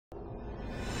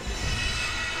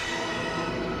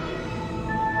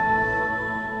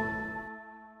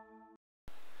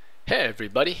Hey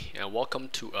everybody, and welcome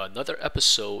to another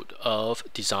episode of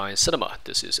Design Cinema.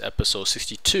 This is episode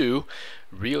 62,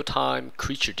 Real-Time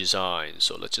Creature Design.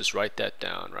 So let's just write that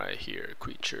down right here,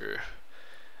 creature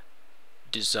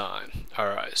design.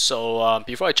 Alright, so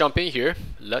before I jump in here,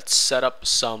 let's set up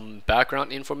some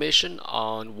background information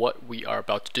on what we are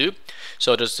about to do.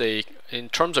 So in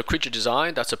terms of creature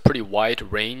design, that's a pretty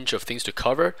wide range of things to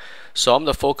cover. So I'm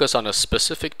going to focus on a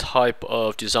specific type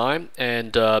of design,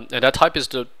 and that type is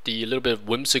the little bit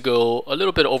whimsical, a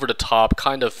little bit over the top,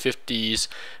 kind of 50s,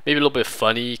 maybe a little bit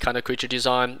funny kind of creature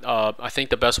design. I think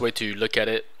the best way to look at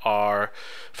it are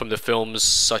from the films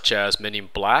such as Men in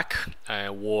Black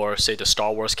or say the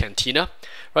Star Wars Cantina,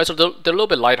 right? So they're a little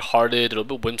bit lighthearted, a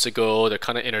little bit whimsical, they're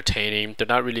kind of entertaining. They're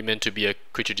not really meant to be a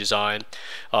creature design,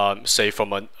 say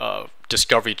from a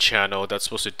Discovery Channel that's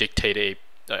supposed to dictate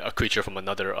a creature from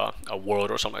another a world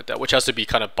or something like that, which has to be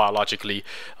kind of biologically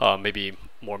maybe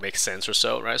more makes sense or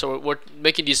so, right? So we're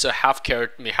making these a half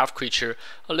character, half creature,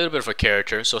 a little bit of a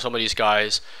character. So some of these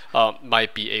guys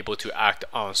might be able to act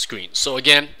on screen. So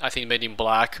again, I think Men in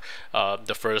Black,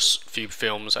 the first few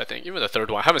films, I think even the third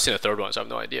one, I haven't seen the third one, so I have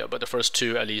no idea. But the first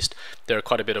two, at least, there are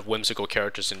quite a bit of whimsical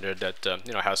characters in there that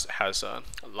has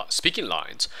speaking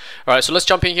lines. All right, so let's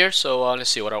jump in here. So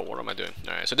let's see what am I doing.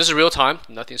 All right, so this is real time.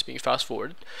 Nothing's being fast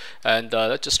forwarded, and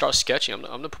let's just start sketching. I'm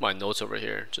gonna put my notes over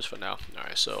here just for now. All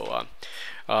right, so.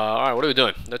 All right, what are we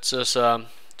doing? Let's just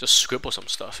scribble some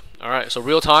stuff. All right, so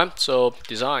real time, so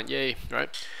design, yay, right?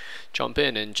 Jump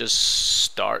in and just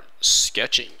start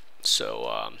sketching.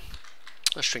 So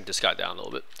let's shrink this guy down a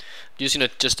little bit. Using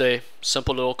just a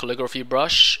simple little calligraphy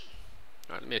brush.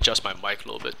 All right, let me adjust my mic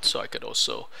a little bit so I could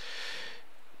also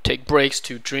take breaks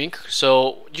to drink.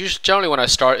 So generally when I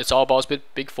start, it's all about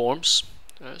big forms.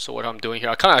 So what I'm doing here,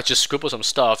 I kind of just scribble some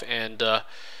stuff, and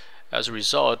as a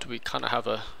result, we kind of have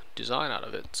a design out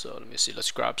of it. So let me see,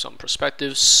 let's grab some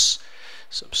perspectives,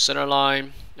 some center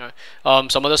line.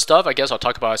 Some other stuff I guess I'll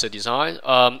talk about as a design.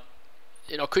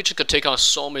 Creature could take on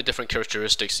so many different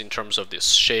characteristics in terms of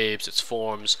its shapes, its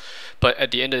forms, but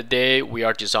at the end of the day, we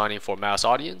are designing for mass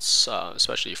audience,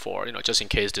 especially for, just in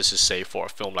case this is, say, for a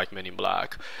film like Men in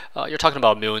Black. You're talking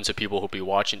about millions of people who'll be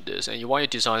watching this, and you want your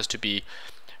designs to be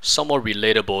somewhat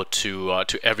relatable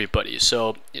to everybody.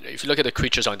 So if you look at the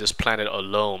creatures on this planet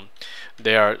alone,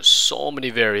 there are so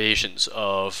many variations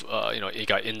of you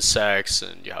got insects,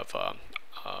 and you have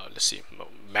let's see,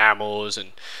 mammals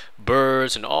and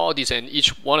birds and all these, and each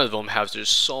one of them has there's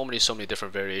so many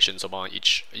different variations among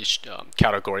each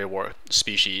category or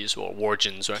species or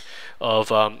origins, right,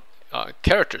 of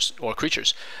characters or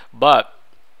creatures. But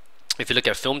if you look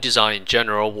at film design in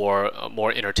general or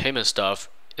more entertainment stuff,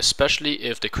 especially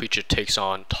if the creature takes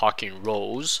on talking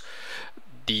roles,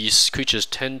 these creatures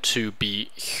tend to be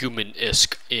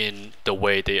human-esque in the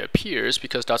way they appears,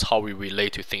 because that's how we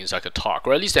relate to things like a talk,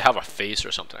 or at least they have a face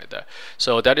or something like that.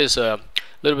 So that is a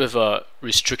little bit of a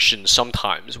restriction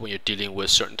sometimes when you're dealing with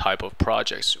certain type of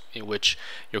projects in which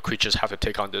your creatures have to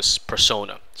take on this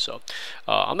persona. So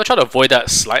I'm gonna try to avoid that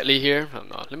slightly here.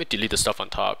 Let me delete the stuff on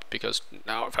top, because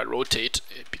now if I rotate,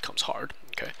 it becomes hard.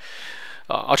 Okay.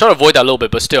 I'll try to avoid that a little bit,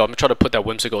 but still, I'm going to try to put that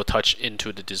whimsical touch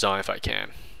into the design if I can.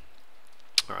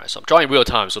 Alright, so I'm drawing real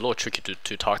time, so a little tricky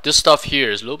to talk. This stuff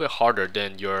here is a little bit harder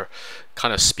than your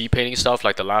kind of speed painting stuff,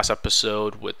 like the last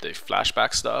episode with the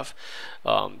flashback stuff.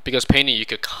 Because painting, you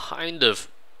could kind of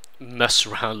mess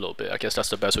around a little bit, I guess that's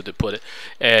the best way to put it,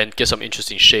 and get some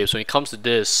interesting shapes. When it comes to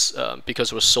this,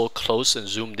 because we're so close and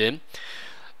zoomed in,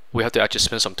 we have to actually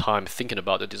spend some time thinking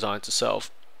about the design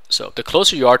itself. So the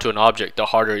closer you are to an object, the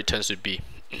harder it tends to be,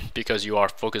 because you are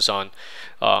focused on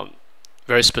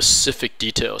very specific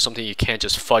details, something you can't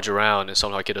just fudge around and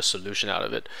somehow get a solution out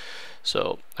of it.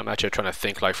 So I'm actually trying to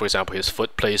think, like, for example, his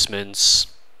foot placements,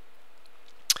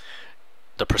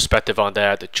 the perspective on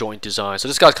that, the joint design. So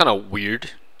this guy's kind of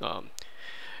weird. He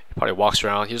probably walks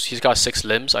around. He's got 6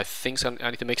 limbs. I think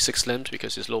I need to make 6 limbs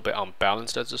because he's a little bit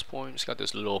unbalanced at this point. He's got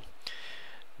this little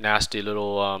nasty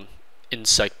little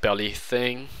insect belly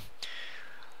thing.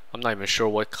 I'm not even sure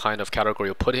what kind of category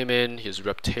you'll put him in. He's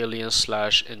reptilian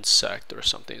 / insect or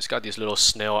something. He's got these little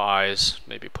snail eyes,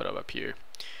 maybe put up here.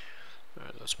 All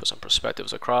right, let's put some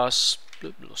perspectives across.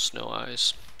 Little snail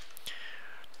eyes.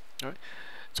 All right,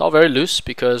 it's all very loose,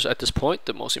 because at this point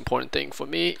the most important thing for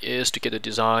me is to get the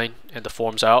design and the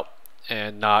forms out,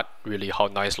 and not really how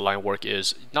nice line work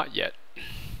is. Not yet.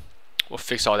 We'll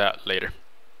fix all that later.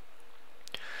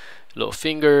 Little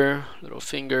finger.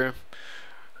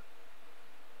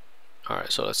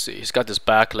 Alright, so let's see. He's got this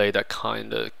back leg that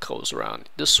kind of goes around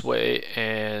this way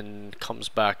and comes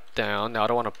back down. Now I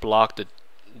don't want to block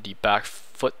the back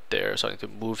foot there, so I need to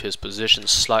move his position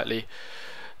slightly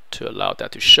to allow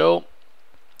that to show.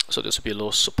 So this would be a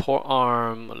little support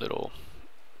arm, a little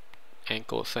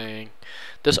ankle thing.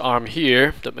 This arm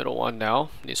here, the middle one now,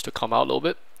 needs to come out a little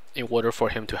bit in order for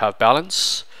him to have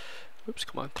balance. Oops,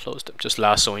 come on, close them. Just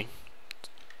lassoing.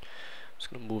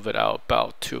 Just gonna move it out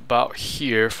about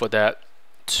here for that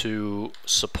to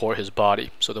support his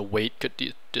body, so the weight could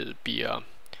be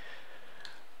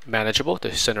manageable.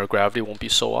 The center of gravity won't be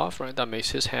so off, right? That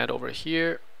makes his hand over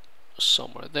here,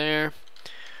 somewhere there.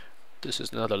 This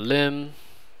is another limb.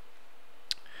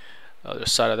 Other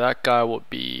side of that guy will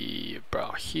be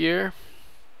about here.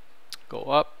 Go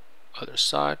up, other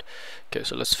side. Okay,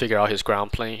 so let's figure out his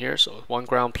ground plane here. So 1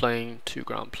 ground plane, 2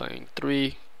 ground plane,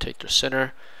 3. Take the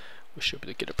center. We should be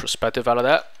able to get a perspective out of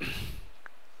that.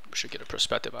 We should get a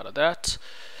perspective out of that.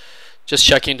 Just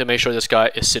checking to make sure this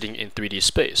guy is sitting in 3D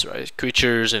space, right?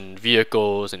 Creatures and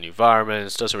vehicles and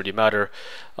environments, doesn't really matter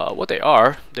what they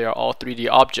are all 3D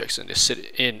objects and they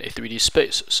sit in a 3D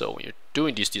space. So when you're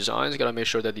doing these designs, you gotta make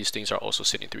sure that these things are also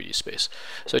sitting in 3D space.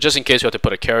 So just in case you have to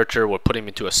put a character or put him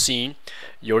into a scene,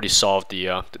 you already solved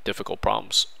the difficult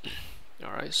problems.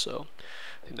 Alright, so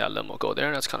I think that limb will go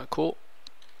there. That's kind of cool.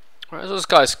 Alright, so this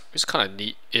guy's kind of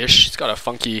neat-ish. He's got a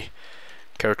funky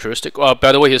characteristic.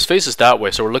 By the way, his face is that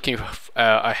way, so we're looking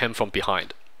at him from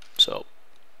behind. So,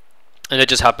 and it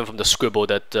just happened from the scribble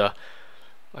that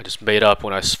I just made up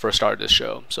when I first started this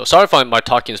show. So sorry if my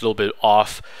talking is a little bit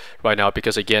off right now,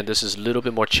 because again, this is a little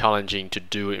bit more challenging to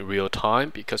do in real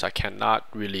time because I cannot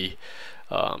really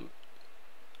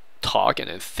talk and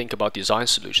then think about design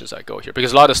solutions that go here,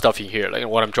 because a lot of stuff in here, like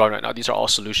what I'm drawing right now, these are all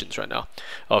solutions right now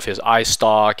of his eye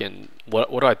stalk and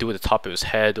what do I do with the top of his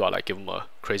head. Do I like give him a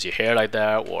crazy hair like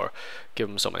that, or give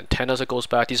him some antennas that goes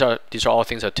back? These are all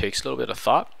things that takes a little bit of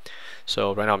thought.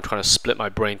 So right now I'm trying to split my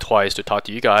brain twice to talk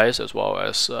to you guys as well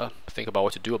as think about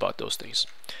what to do about those things.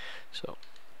 So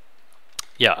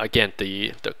yeah, again,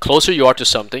 the closer you are to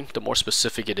something, the more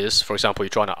specific it is. For example, you're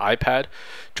drawing an iPad.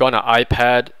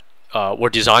 We're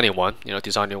designing one,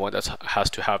 designing one that has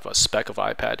to have a spec of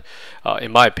iPad.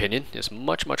 In my opinion, is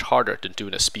much harder than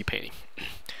doing a speed painting.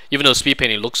 Even though speed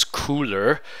painting looks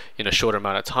cooler in a shorter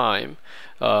amount of time,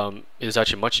 it's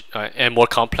actually much and more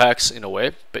complex in a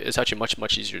way, but it's actually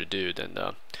much easier to do than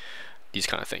these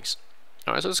kind of things.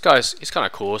 All right, so this guy's he's kind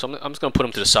of cool. So I'm just gonna put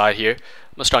him to the side here.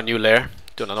 I'm gonna start a new layer,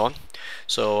 do another one.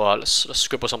 So let's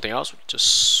scribble something else. Just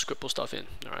scribble stuff in.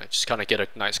 All right, just kind of get a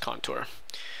nice contour.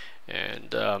 And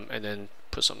then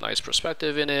put some nice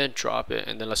perspective in it, drop it,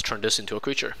 and then let's turn this into a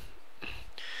creature.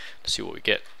 Let's see what we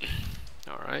get.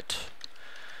 All right.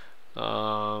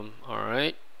 All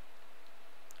right.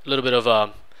 A little bit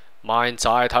of mind's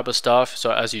eye type of stuff.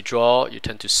 So as you draw, you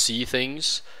tend to see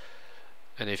things,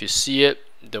 and if you see it,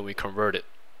 then we convert it.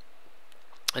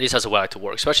 And this has a way to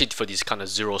work, especially for these kind of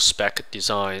zero spec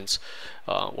designs,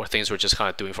 or things we're just kind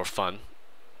of doing for fun.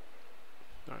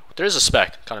 There is a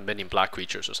spec, kind of Men in Black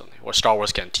creatures or something, or Star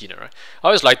Wars Cantina, right? I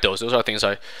always like those. Those are things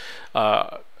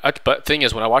but thing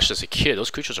is, when I watched as a kid,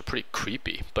 those creatures are pretty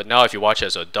creepy. But now, if you watch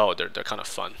as an adult, they're kind of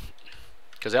fun,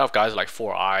 because they have guys like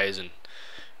 4 eyes and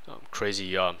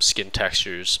crazy skin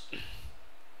textures.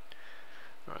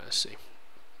 All right, let's see.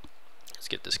 Let's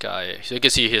get this guy. So you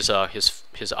can see his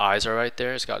eyes are right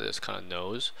there. He's got this kind of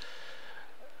nose.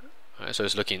 All right, so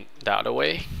he's looking that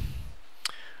way.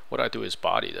 What do I do with his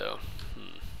body though?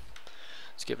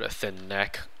 Let's give it a thin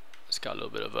neck. It's got a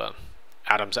little bit of a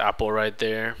Adam's apple right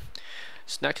there.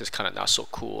 His neck is kind of not so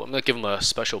cool. I'm gonna give him a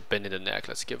special bend in the neck.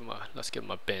 Let's give him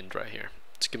a bend right here.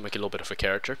 Let's give him like a little bit of a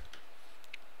character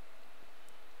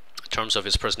in terms of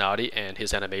his personality and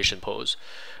his animation pose.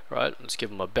 All right, let's give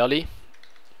him a belly,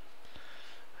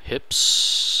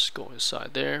 hips, go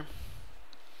inside there.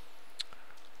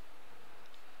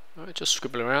 Alright, just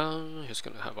scribbling around. He's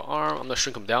gonna have an arm. I'm gonna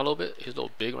shrink him down a little bit. He's a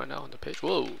little big right now on the page.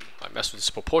 Whoa, I messed with his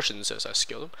proportions as I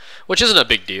scaled him, which isn't a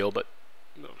big deal, but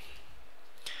no.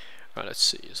 Alright, let's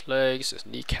see his legs, his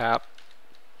kneecap.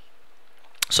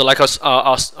 So like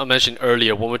I mentioned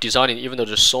earlier, when we're designing, even though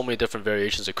there's so many different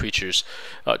variations of creatures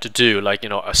to do, like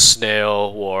a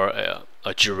snail or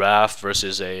a giraffe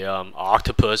versus a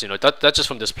octopus, that's just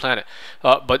from this planet.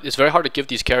 But it's very hard to give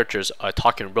these characters a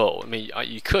talking role. I mean,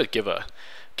 you could give an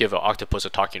octopus a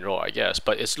talking role, I guess,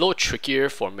 but it's a little trickier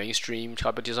for mainstream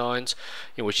type of designs,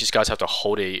 in which these guys have to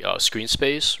hold a screen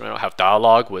space, right? Have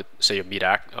dialogue with, say,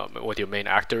 with your main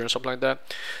actor and something like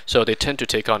that. So they tend to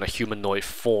take on a humanoid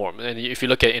form. And if you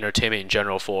look at entertainment in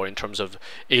general, in terms of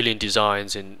alien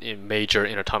designs in major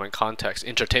entertainment context,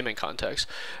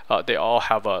 they all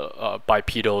have a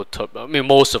bipedal. I mean,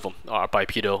 most of them are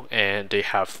bipedal, and they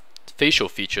have facial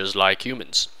features like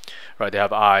humans. Right, they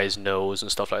have eyes, nose, and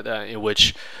stuff like that. In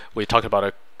which we talk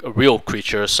about a real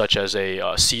creature such as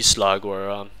a sea slug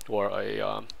or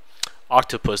a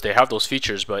octopus, they have those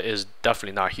features, but is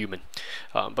definitely not human.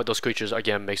 But those creatures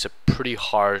again makes it pretty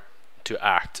hard to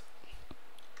act.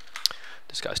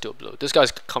 This guy's still blue. This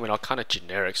guy's coming out kind of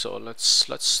generic, so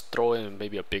let's throw in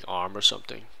maybe a big arm or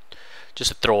something,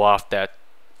 just to throw off that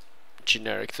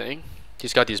generic thing.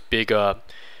 He's got these big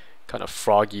kind of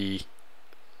froggy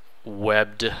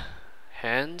webbed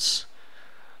hands.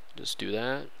 Just do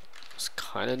that. It's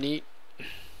kind of neat.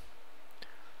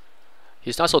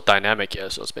 He's not so dynamic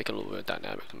yet, so let's make it a little bit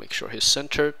dynamic to make sure he's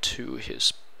centered to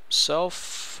his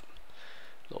self.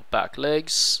 Little back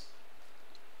legs.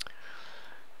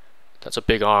 That's a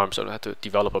big arm, so I have to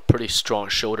develop a pretty strong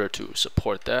shoulder to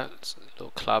support that. So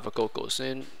little clavicle goes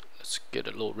in. Let's get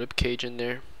a little rib cage in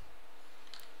there.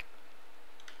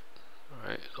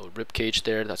 Alright, little rib cage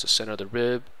there. That's the center of the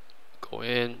rib. Go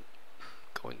in.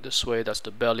 Going this way. That's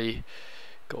the belly.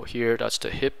 Go here. That's the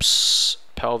hips,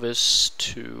 pelvis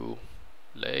to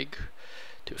leg,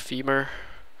 to femur,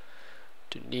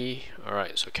 to knee.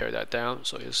 Alright, so carry that down.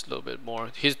 So he's a little bit more.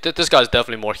 This guy's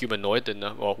definitely more humanoid than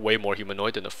well, way more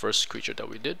humanoid than the first creature that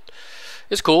we did.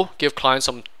 It's cool. Give clients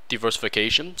some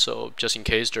diversification. So just in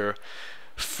case they're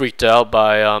freaked out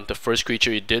by the first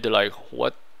creature you did, they're like,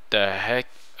 "What the heck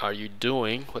are you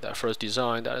doing with that first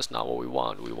design? That is not what we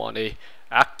want. We want a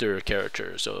actor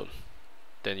character." So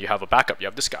then you have a backup. You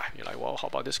have this guy. You're like, well, how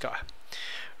about this guy?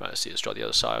 Right, let's see. Let's draw the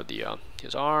other side of the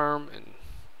his arm, and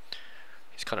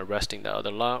he's kind of resting the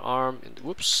other arm. And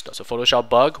whoops, that's a Photoshop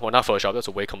bug. Well, not Photoshop. That's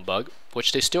a Wacom bug,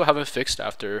 which they still haven't fixed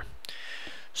after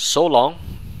so long.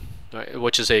 Right,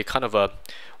 which is a kind of a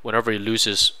whenever it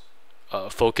loses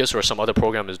focus or some other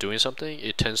program is doing something,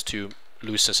 it tends to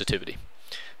lose sensitivity.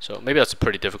 So maybe that's a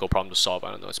pretty difficult problem to solve.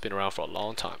 I don't know. It's been around for a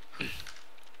long time.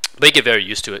 But you get very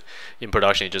used to it in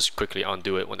production. You just quickly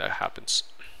undo it when that happens.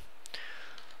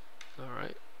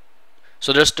 Alright.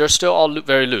 So they're still all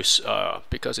very loose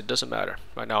because it doesn't matter.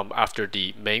 Right now I'm after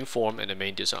the main form and the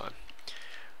main design.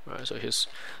 Alright, so let's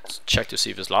check to see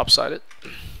if it's lopsided.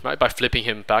 Right, by flipping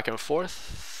him back and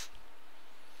forth.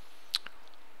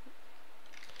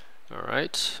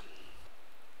 Alright.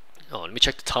 Oh, let me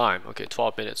check the time. Okay,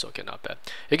 12 minutes. Okay, not bad.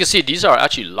 You can see these are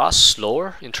actually a lot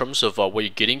slower in terms of what you're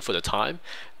getting for the time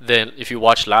than if you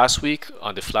watched last week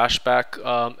on the flashback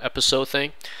episode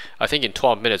thing. I think in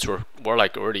 12 minutes we're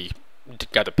like already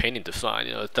got the painting defined.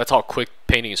 You know, that's how quick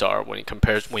paintings are when you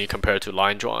compare it to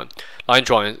line drawing. Line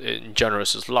drawing in general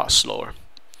is a lot slower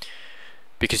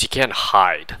because you can't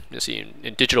hide. You see,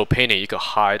 in digital painting you can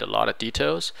hide a lot of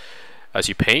details as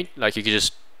you paint. Like you could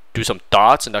just do some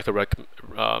dots and that could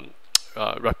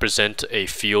represent a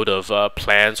field of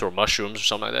plants or mushrooms or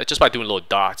something like that just by doing little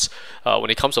dots. When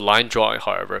it comes to line drawing,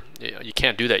 however, you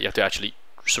can't do that. You have to actually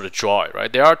sort of draw it,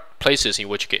 right? There are places in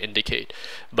which you can indicate,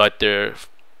 but they're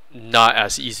not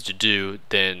as easy to do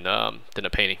than a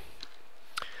painting.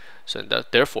 So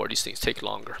therefore, these things take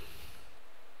longer.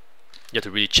 You have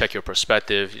to really check your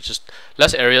perspective. It's just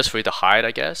less areas for you to hide,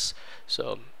 I guess.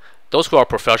 So those who are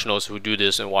professionals who do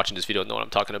this and watching this video know what I'm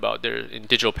talking about. In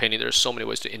digital painting, there's so many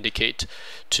ways to indicate,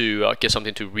 to get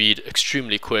something to read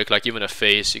extremely quick. Like even a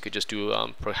face, you could just do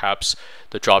perhaps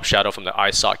the drop shadow from the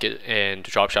eye socket and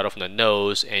drop shadow from the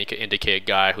nose, and you can indicate a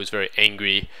guy who's very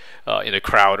angry in a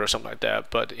crowd or something like that.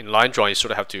 But in line drawing, you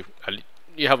sort of have to,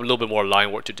 you have a little bit more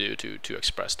line work to do to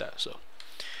express that. So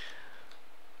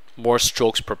more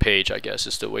strokes per page, I guess,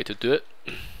 is the way to do it.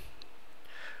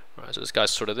 All right, so this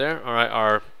guy's sort of there. All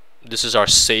right, this is our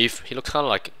safe. He looks kind of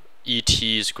like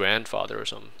E.T.'s grandfather or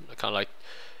something. Kind of like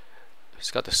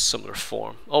he's got a similar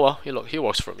form. Oh well, he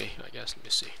works for me, I guess. Let me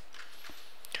see.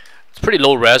 It's pretty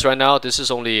low res right now. This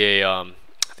is only a I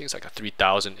think it's like a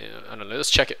 3000. I don't know. Let's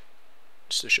check it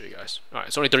just to show you guys. All right,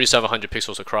 it's only 3700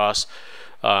 pixels across,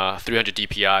 300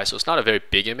 dpi, so it's not a very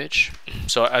big image.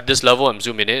 So at this level, I'm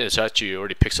zooming in. It's actually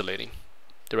already pixelating.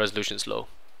 The resolution is low.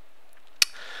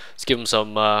 Let's give him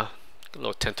some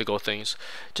little tentacle things,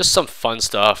 just some fun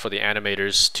stuff for the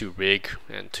animators to rig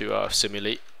and to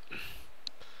simulate.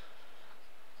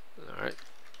 Alright,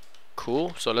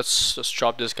 cool. So let's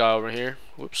drop this guy over here.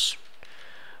 Whoops,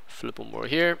 flip him over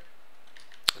here.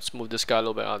 Let's move this guy a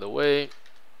little bit out of the way.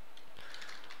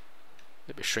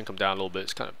 Maybe shrink him down a little bit.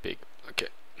 It's kind of big. Okay,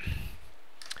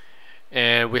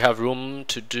 and we have room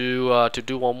to do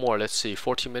one more. Let's see,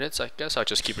 14 minutes. I guess I'll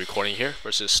just keep recording here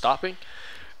versus stopping.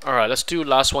 Alright, let's do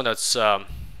last one that's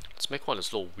let's make one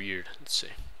that's a little weird. Let's see.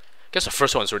 I guess the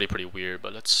first one's already pretty weird,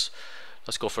 but let's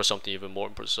go for something even more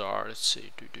bizarre. Let's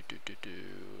see.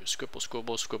 Scribble,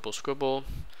 scribble, scribble, scribble.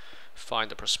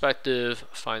 Find the perspective,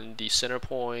 find the center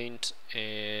point,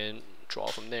 and draw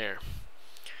from there.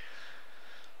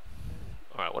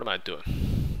 Alright, what am I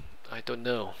doing? I don't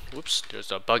know. Whoops,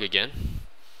 there's a bug again.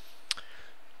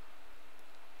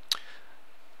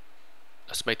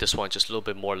 Let's make this one just a little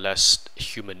bit more less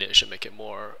humanish and make it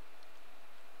more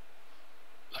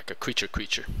like a creature.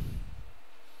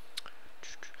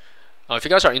 If you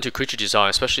guys are into creature design,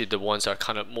 especially the ones that are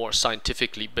kind of more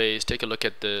scientifically based, take a look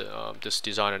at the this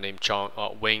designer named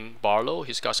Wayne Barlow.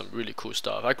 He's got some really cool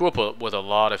stuff. I grew up with a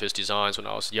lot of his designs when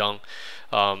I was young,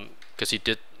 because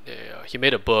he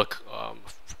made a book.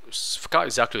 Forgot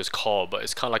exactly what it's called, but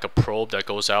it's kind of like a probe that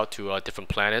goes out to different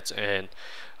planets and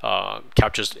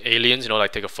captures aliens, you know,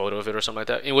 like take a photo of it or something like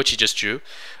that, in which he just drew.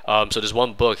 So this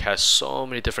one book has so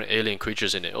many different alien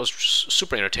creatures in it. It was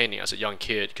super entertaining as a young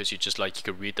kid because you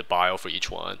could read the bio for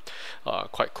each one.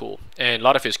 Quite cool. And a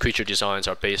lot of his creature designs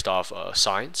are based off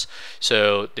science,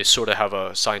 so they sort of have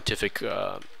a scientific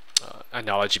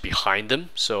analogy behind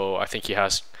them. So I think he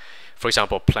has, for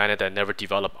example, a planet that never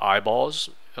developed eyeballs.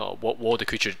 What will the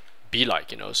creature be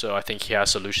like, you know? So I think he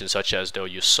has solutions such as they'll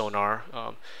use sonar.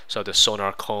 So the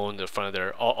sonar cone in front of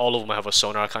their, all of them have a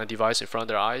sonar kind of device in front of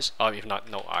their eyes, if not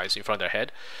no eyes, in front of their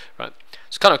head, right?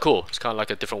 It's kind of cool. It's kind of like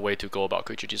a different way to go about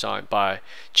creature design by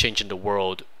changing the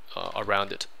world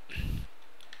around it.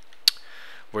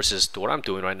 Versus what I'm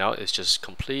doing right now is just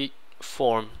complete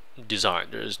form design.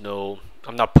 There's no,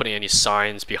 I'm not putting any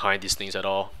signs behind these things at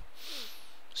all.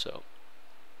 So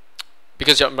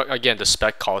because again, the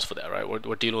spec calls for that, right?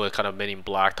 We're dealing with kind of Men in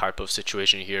Black type of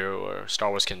situation here, or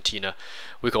Star Wars Cantina.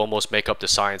 We can almost make up the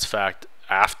science fact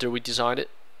after we design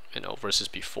it, you know, versus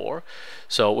before.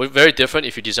 So we're very different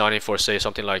if you're designing for, say,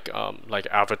 something like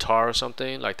Avatar or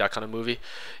something like that kind of movie,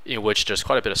 in which there's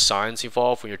quite a bit of science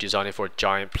involved when you're designing for a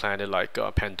giant planet like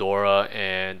Pandora,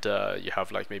 and you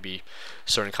have like maybe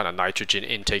certain kind of nitrogen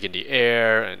intake in the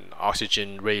air and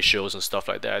oxygen ratios and stuff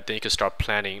like that. Then you can start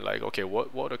planning like, okay,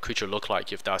 what would a creature look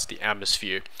like if that's the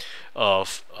atmosphere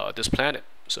of this planet?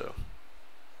 So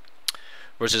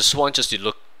versus this one, just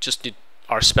need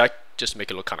our spec, just to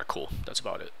make it look kind of cool. That's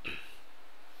about it.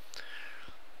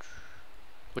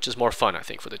 Which is more fun, I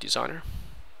think, for the designer.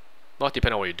 Well,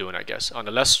 depending on what you're doing, I guess. On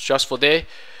a less stressful day,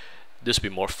 this would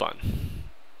be more fun.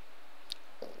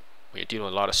 When you're dealing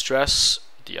with a lot of stress,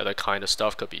 the other kind of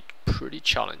stuff could be pretty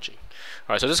challenging.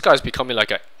 Alright, so this guy's becoming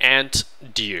like an ant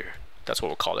deer. That's what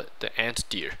we'll call it, the ant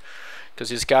deer.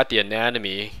 Because he's got the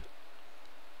anatomy,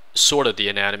 sort of the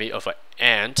anatomy of an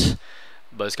ant,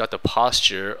 but it's got the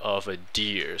posture of a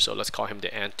deer. So let's call him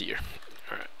the ant deer.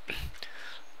 Alright.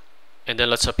 And then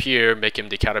let's up here make him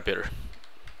the caterpillar.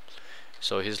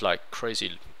 So he's like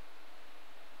crazy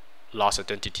lost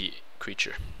identity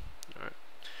creature. Alright.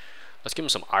 Let's give him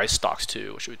some eye stalks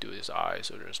too. What should we do with his eyes?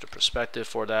 So there's the perspective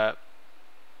for that.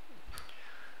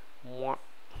 Little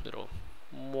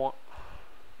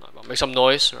make some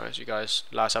noise. Alright, so you guys,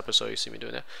 last episode you see me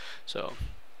doing that. So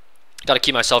gotta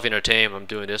keep myself entertained when I'm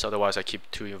doing this, otherwise I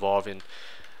keep too involved in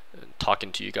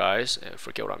talking to you guys and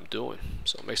forget what I'm doing.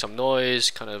 So make some noise,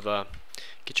 kind of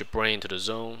get your brain to the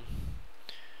zone.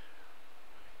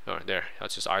 Alright, there,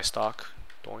 that's his eye stalk.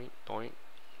 Doink, doink.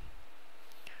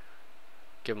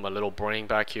 Give him a little brain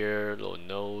back here, little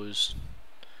nose.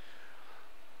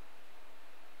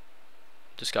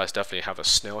 This guy's definitely have a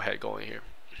snail head going here.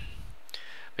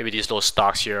 Maybe these little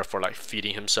stalks here are for like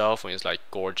feeding himself when he's like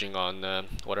gorging on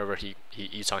whatever he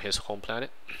eats on his home planet.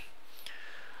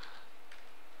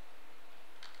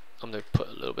 I'm gonna put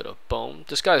a little bit of bone.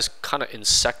 This guy is kind of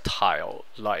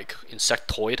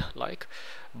insectoid-like,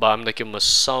 but I'm gonna give him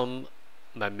some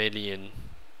mammalian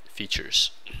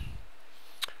features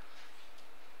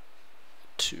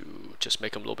to just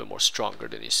make him a little bit more stronger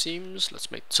than he seems.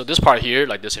 Let's make, so this part here,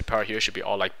 like this part here, should be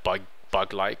all like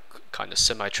bug-like, kind of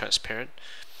semi-transparent.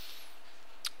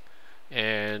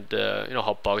 And you know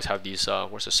how bugs have these,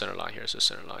 where's the center line? Here's the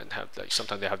center line. Have like,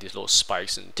 sometimes they have these little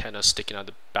spikes and antennas sticking out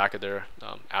the back of their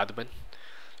abdomen.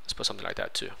 Let's put something like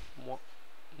that too.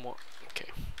 Okay.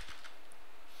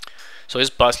 So his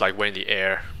butt's like way in the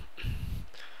air.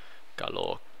 Got a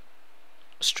little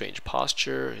strange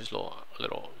posture. His little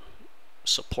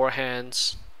support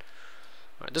hands.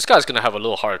 Right, this guy's gonna have a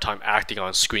little harder time acting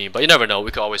on screen, but you never know.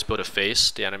 We could always build a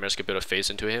face. The animators could build a face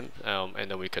into him, and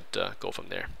then we could go from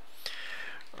there.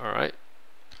 Alright,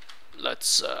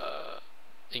 let's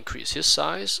increase his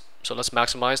size. So let's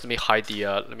maximize. Let me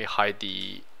hide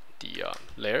the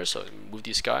layer. So move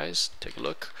these guys. Take a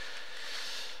look.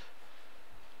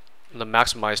 And then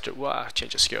maximize their. Wow,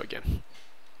 change the scale again.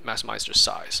 Maximize their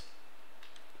size.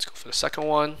 Let's go for the second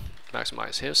one.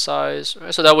 Maximize his size.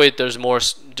 Right, so that way there's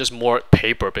just more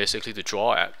paper basically to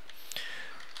draw at.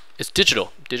 it's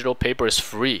digital. Digital paper is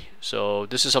free, so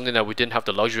this is something that we didn't have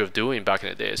the luxury of doing back in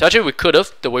the days. Actually, we could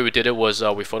have. The way we did it was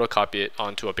we photocopy it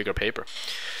onto a bigger paper.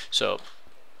 So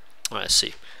let's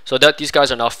see. So that these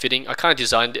guys are now fitting. I kind of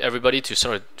designed everybody to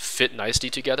sort of fit nicely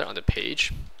together on the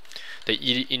page. They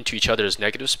eat into each other's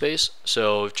negative space,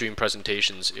 so during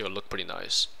presentations it'll look pretty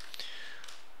nice.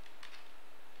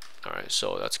 Alright,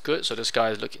 so that's good. So this guy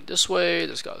is looking this way,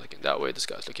 this guy's looking that way, this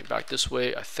guy's looking back this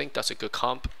way. I think that's a good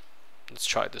comp. Let's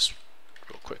try this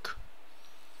real quick.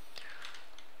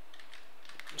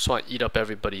 Just want to eat up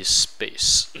everybody's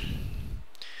space.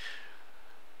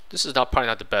 This is probably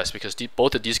not the best because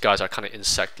both of these guys are kind of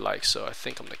insect-like, so I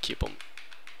think I'm going to keep them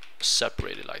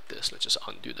separated like this. Let's just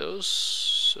undo those.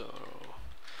 So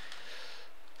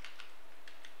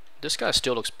this guy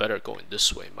still looks better going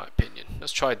this way in my opinion.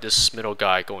 Let's try this middle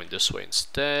guy going this way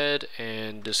instead,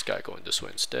 and this guy going this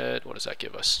way instead. What does that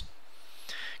give us?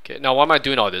 Okay, now why am I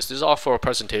doing all this? This is all for a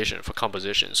presentation, for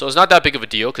composition. So it's not that big of a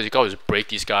deal because you can always break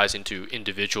these guys into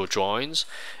individual drawings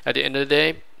at the end of the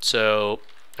day. So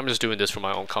I'm just doing this for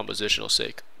my own compositional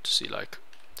sake to see like,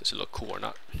 does it look cool or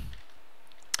not?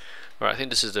 Alright, I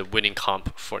think this is the winning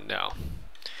comp for now.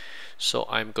 So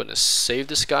I'm gonna save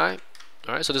this guy.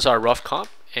 Alright, so this is our rough comp,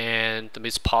 and let me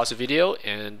just pause the video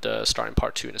and start in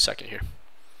part 2 in a second here.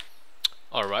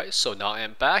 Alright, so now I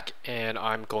am back and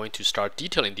I'm going to start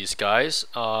detailing these guys.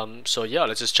 So yeah,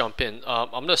 let's just jump in. I'm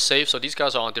gonna save, so these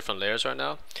guys are on different layers right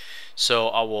now. So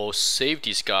I will save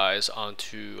these guys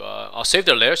onto, I'll save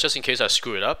their layers just in case I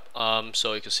screw it up.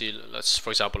 So you can see,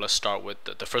 for example, let's start with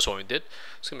the first one we did.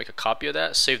 Just gonna make a copy of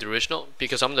that, save the original,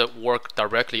 because I'm gonna work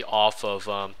directly off of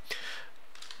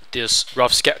this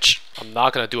rough sketch. I'm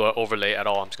not gonna do an overlay at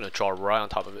all. I'm just gonna draw right on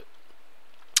top of it.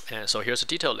 And so here's the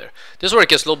detail layer. This is where it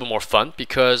gets a little bit more fun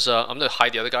because I'm gonna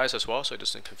hide the other guys as well, so it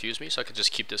doesn't confuse me. So I can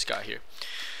just keep this guy here.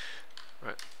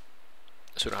 Right.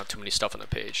 So we don't have too many stuff on the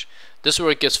page. This is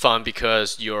where it gets fun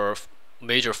because your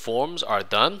major forms are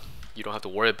done. You don't have to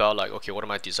worry about like, okay, what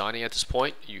am I designing at this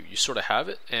point? You sort of have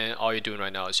it, and all you're doing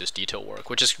right now is just detail work,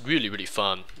 which is really, really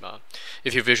fun.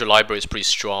 If your visual library is pretty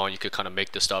strong, you could kind of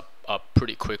make this stuff up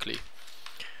pretty quickly.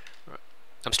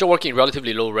 I'm still working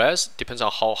relatively low res, depends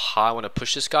on how high I want to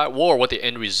push this guy or what the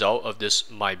end result of this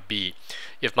might be.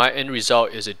 If my end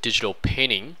result is a digital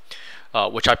painting,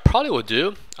 which I probably will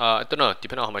do, I don't know,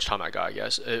 depending on how much time I got, I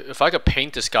guess. If I could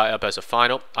paint this guy up as a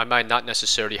final, I might not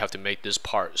necessarily have to make this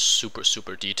part super,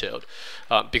 super detailed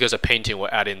because a painting will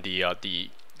add in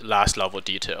the last level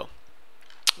detail.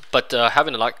 But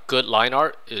having a good line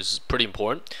art is pretty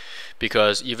important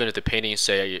because even if the painting,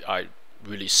 say I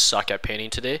really suck at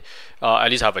painting today, at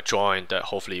least I have a drawing that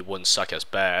hopefully wouldn't suck as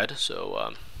bad.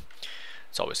 So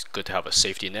it's always good to have a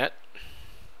safety net.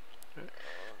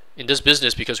 In this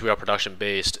business, because we are production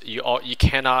based, you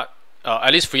cannot,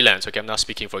 at least freelance, okay, I'm not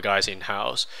speaking for guys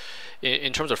in-house.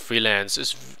 In terms of freelance,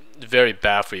 it's very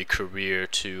bad for your career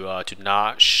to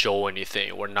not show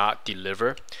anything or not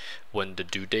deliver when the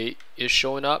due date is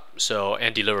showing up, so,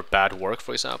 and deliver bad work,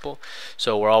 for example.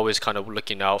 So we're always kind of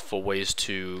looking out for ways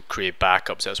to create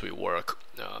backups as we work,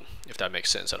 if that makes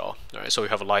sense at all. All right, so we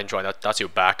have a line drawing, that's your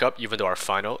backup, even though our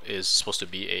final is supposed to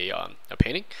be a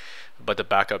painting, but the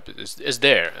backup is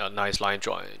there, a nice line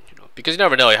drawing, you know, because you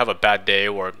never know, you have a bad day,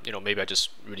 or you know, maybe I'm just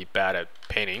really bad at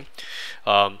painting,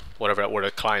 whatever, or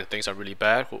the client thinks I'm really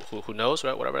bad, who knows,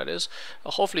 right? Whatever that is,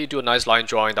 hopefully you do a nice line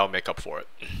drawing that'll make up for it.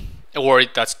 Or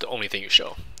that's the only thing you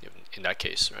show in that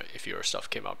case, right? If your stuff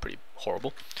came out pretty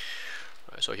horrible.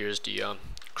 Right, so here's the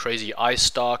crazy ice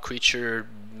stock creature,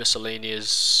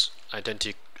 miscellaneous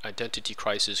identity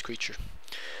crisis creature.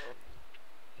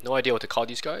 No idea what to call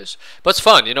these guys, but it's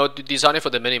fun. You know, designing for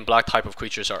the Men in Black type of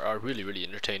creatures are really, really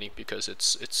entertaining because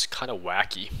it's kind of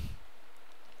wacky.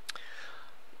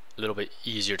 A little bit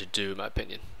easier to do, in my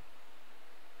opinion.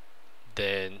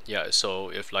 Then yeah, so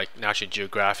if like National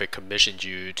Geographic commissioned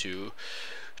you to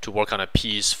work on a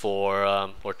piece for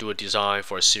or do a design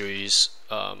for a series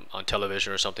on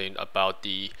television or something about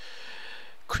the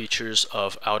creatures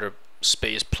of outer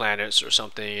space planets or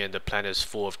something, and the planet is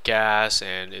full of gas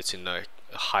and it's in a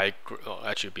high,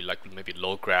 actually it'd be like maybe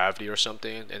low gravity or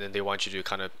something, and then they want you to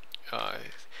kind of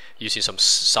using some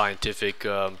scientific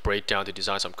breakdown to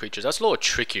design some creatures. That's a little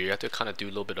trickier. You have to kind of do a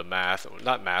little bit of math, or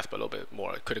not math, but a little bit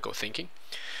more critical thinking.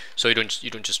 So you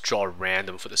don't just draw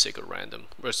random for the sake of random.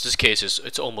 Whereas this case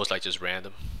it's almost like just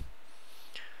random,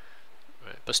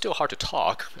 right? But still hard to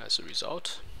talk as a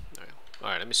result. All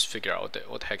right, let me figure out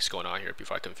what the heck's going on here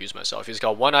before I confuse myself. He's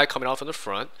got one eye coming out from the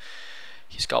front.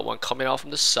 He's got one coming out from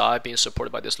the side, being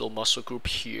supported by this little muscle group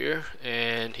here,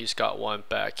 and he's got one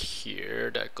back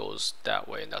here that goes that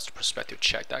way, and that's the perspective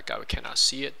check. That guy we cannot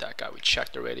see it. That guy we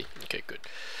checked already. Okay, good.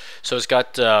 So it's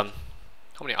got how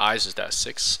many eyes is that?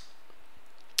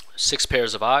 Six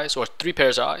pairs of eyes, or 3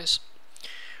 pairs of eyes,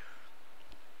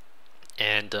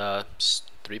 and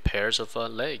 3 pairs of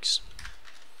legs.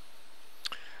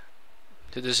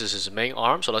 This is his main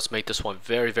arm, so let's make this one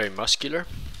very, very muscular.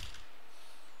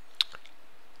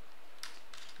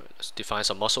 Let's define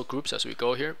some muscle groups as we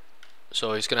go here.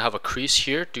 So he's gonna have a crease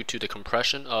here due to the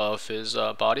compression of his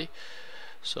body.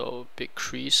 So big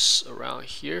crease around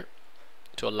here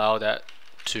to allow that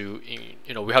to,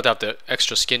 you know, we have to have the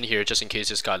extra skin here just in case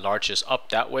this guy larges up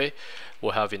that way.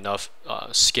 We'll have enough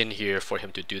skin here for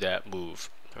him to do that move.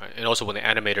 Right? And also when the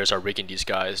animators are rigging these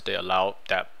guys, they allow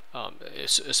that,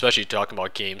 especially talking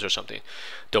about games or something,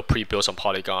 they'll pre-build some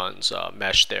polygons,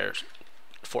 mesh there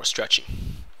for stretching.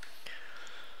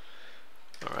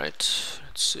 Alright,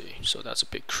 let's see. So that's a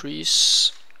big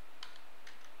crease.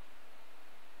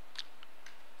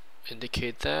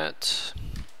 Indicate that.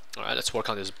 Alright, let's work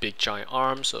on this big giant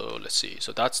arm. So let's see.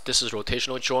 So this is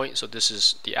rotational joint. So this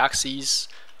is the axis.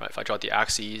 Right, if I draw the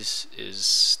axis,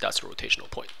 that's a rotational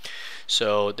point.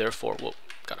 So therefore we'll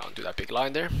gotta undo that big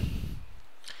line there.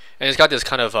 And it's got this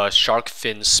kind of shark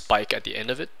fin spike at the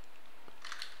end of it.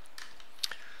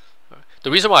 The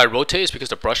reason why I rotate is because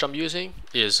the brush I'm using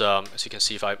is, as you can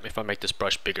see, if I make this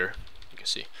brush bigger, you can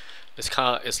see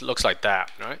it looks like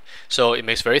that, right? So it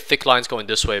makes very thick lines going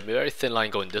this way, very thin line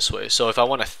going this way. So if I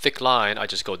want a thick line, I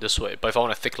just go this way. But if I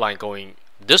want a thick line going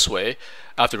this way,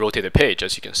 I have to rotate the page,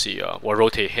 as you can see, or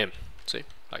rotate him, see,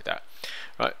 like that,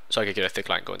 right? So I can get a thick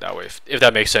line going that way, if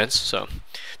that makes sense. So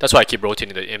that's why I keep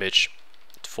rotating the image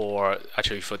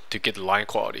to get the line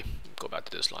quality. Go back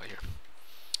to this line here.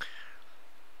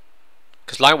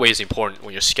 Because line weight is important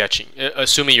when you're sketching,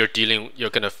 assuming you're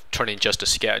gonna turn in just a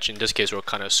sketch. In this case, we're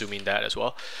kind of assuming that as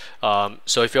well.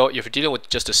 So if you're dealing with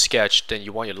just a sketch, then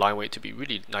you want your line weight to be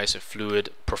really nice and fluid,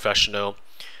 professional.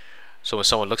 So when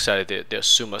someone looks at it, they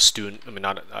assume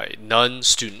not a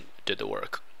non-student did the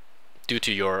work due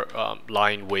to your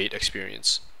line weight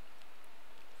experience.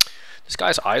 This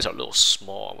guy's eyes are a little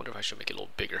small. I wonder if I should make it a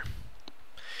little bigger.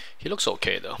 He looks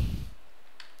okay though.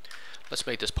 Let's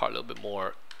make this part a little bit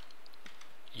more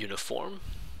uniform.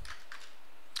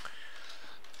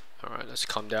 Alright, let's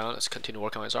come down. Let's continue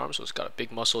working on his arm. So it's got a big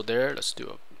muscle there. Let's do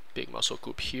a big muscle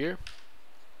group here.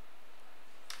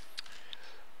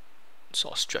 It's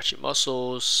all stretchy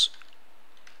muscles.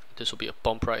 This will be a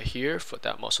bump right here for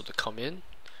that muscle to come in.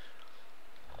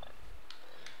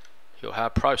 He'll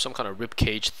have probably some kind of rib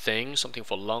cage thing, something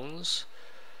for lungs.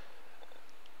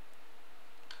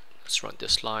 Let's run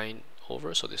this line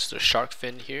over. So this is the shark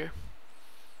fin here,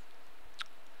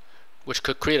 which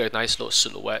could create a nice little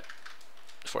silhouette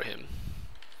for him.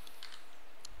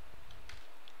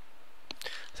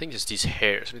 I think it's these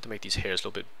hairs. We need to make these hairs a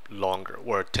little bit longer,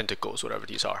 or tentacles, whatever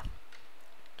these are.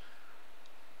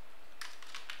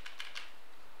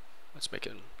 Let's make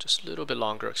it just a little bit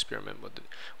longer, experiment with it.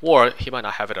 Or he might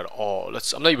not have it at all. I'm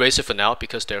gonna erase it for now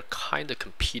because they're kind of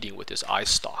competing with his eye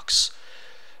stalks.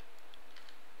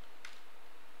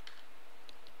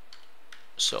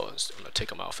 So I'm gonna take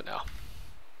them out for now.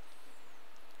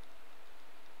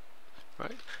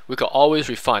 Right? We can always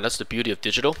refine. That's the beauty of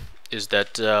digital, is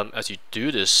that as you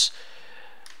do this,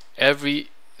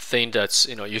 everything that's,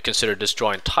 you consider this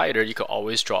drawing tighter, you can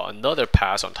always draw another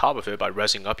pass on top of it by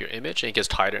resing up your image, and it gets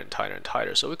tighter and tighter and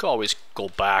tighter. So we can always go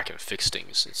back and fix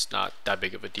things. It's not that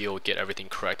big of a deal. Get everything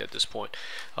correct at this point.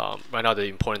 Right now the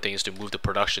important thing is to move the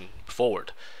production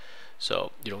forward,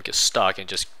 so you don't get stuck and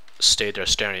just stay there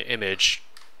staring at your image,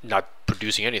 not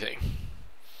producing anything.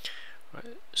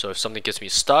 Right? So if something gets me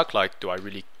stuck, like do I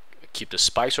really keep the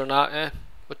spikes or not,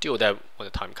 we'll deal with that when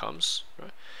the time comes.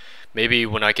 Right? Maybe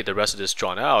when I get the rest of this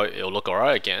drawn out, it'll look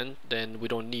alright again. Then we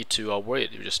don't need to worry.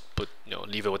 You just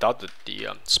leave it without the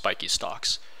spiky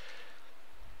stalks.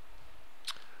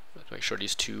 Let's make sure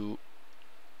these two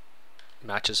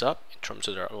matches up in terms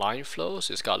of their line flows.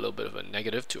 It's got a little bit of a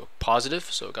negative to a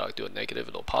positive, so we gotta do a negative,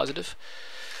 a little positive.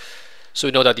 So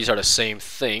we know that these are the same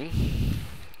thing,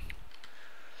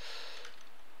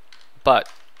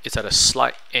 but it's at a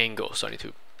slight angle, so I need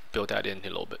to build that in a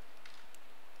little bit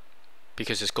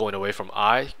because it's going away from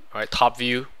eye. Right, top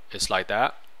view is like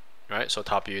that, right? So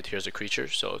top view, here's the creature,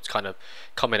 so it's kind of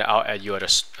coming out at you at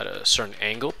a certain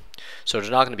angle, so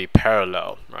they're not going to be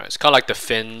parallel, right? It's kind of like the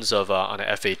fins of on an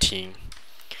F-18,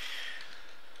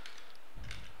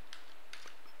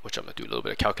 which I'm going to do a little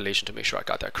bit of calculation to make sure I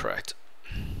got that correct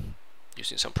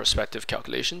using some perspective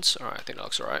calculations. Alright, I think that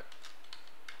looks alright.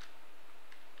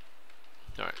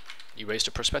 All right, erase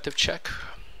the perspective check.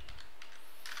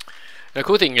 And the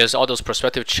cool thing is all those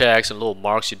perspective checks and little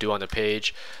marks you do on the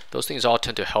page, those things all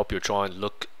tend to help your drawing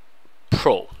look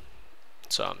pro.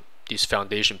 So these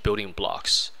foundation building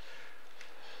blocks.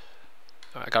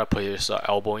 I gotta put his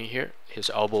elbow in here. His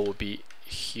elbow will be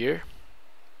here,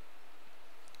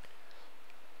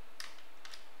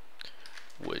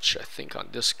 which I think on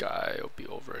this guy will be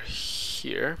over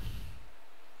here.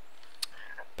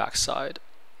 Backside.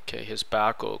 Okay, his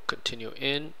back will continue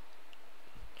in.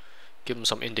 Give him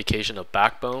some indication of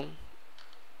backbone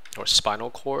or spinal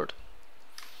cord.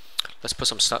 Let's put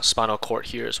some spinal cord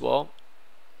here as well.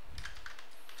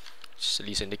 Just at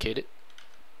least indicate it.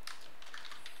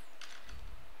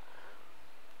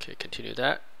 Okay, continue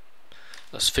that.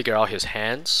 Let's figure out his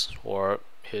hands or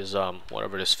his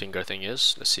whatever this finger thing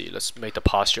is. Let's see. Let's make the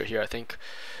posture here. I think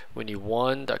we need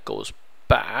one that goes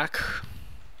back.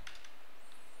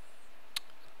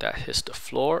 That hits the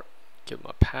floor. Give him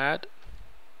a pad.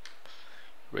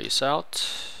 Race out.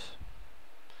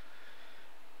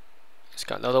 It's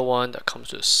got another one that comes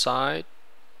to the side.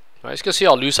 Right, you can see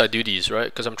how loose I do these, right?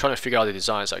 Because I'm trying to figure out the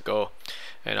design as I go,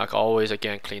 and I can always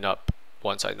again clean up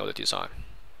once I know the design.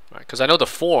 Right? Because I know the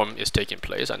form is taking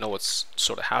place. I know what's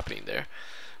sort of happening there,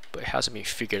 but it hasn't been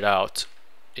figured out.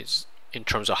 It's in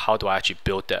terms of how do I actually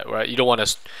build that, right? You don't want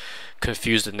to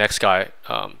confuse the next guy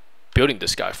building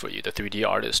this guy for you, the 3D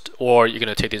artist, or you're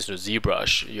going to take this into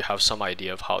ZBrush. You have some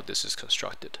idea of how this is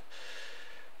constructed.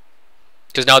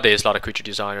 Because nowadays a lot of creature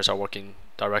designers are working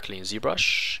directly in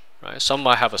ZBrush, right? Some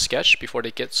might have a sketch before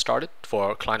they get started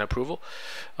for client approval.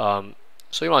 So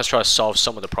you want to try to solve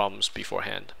some of the problems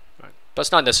beforehand, right? But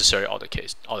it's not necessary all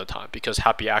the time, because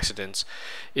happy accidents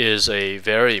is a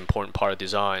very important part of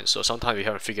design. So sometimes you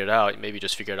haven't figured it out, maybe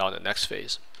just figure it out in the next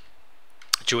phase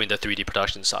during the 3D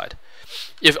production side.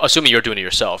 If assuming you're doing it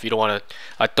yourself, you don't want to.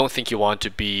 I don't think you want to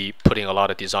be putting a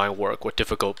lot of design work or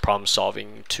difficult problem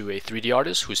solving to a 3D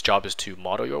artist whose job is to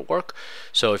model your work.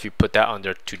 So if you put that on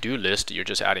their to-do list, you're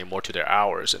just adding more to their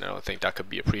hours, and I don't think that could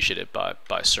be appreciated by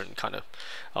certain kind of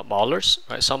modelers.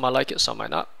 Right? Some might like it, some might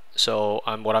not. So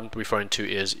what I'm referring to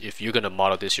is if you're going to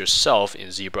model this yourself in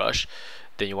ZBrush,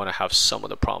 then you want to have some of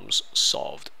the problems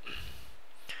solved.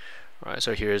 All right.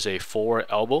 So here's a forward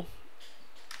elbow.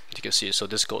 You can see, so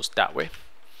this goes that way.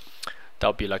 That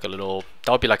would be like a little,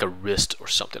 that would be like a wrist or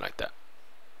something like that.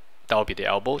 That would be the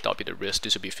elbow, that would be the wrist,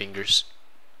 this would be fingers.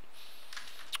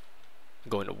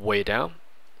 Going way down.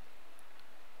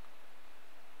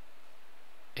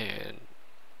 And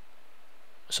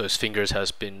so his fingers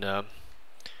has been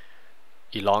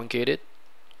elongated.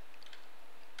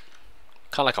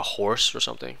 Kind of like a horse or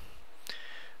something.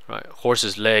 Right,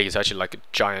 horse's leg is actually like a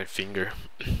giant finger.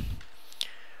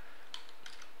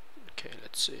 Okay,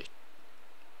 let's see.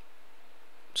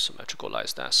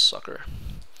 Symmetricalize that sucker.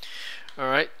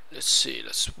 Alright, let's see.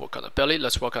 Let's work on the belly.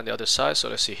 Let's work on the other side. So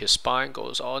let's see, his spine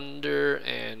goes under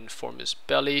and form his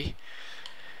belly.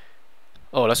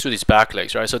 Oh, let's do these back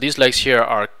legs, right? So these legs here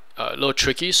are a little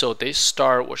tricky. So they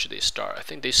start, where should they start? I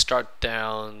think they start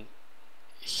down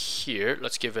here.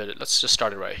 Let's just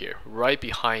start it right here, right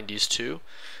behind these two.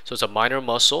 So it's a minor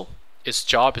muscle. Its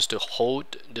job is to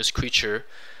hold this creature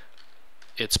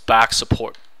its back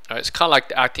support. Right? It's kind of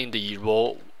like acting the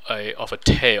role of a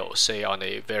tail, say on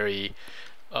a very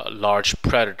large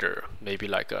predator, maybe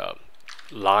like a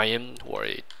lion or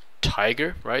a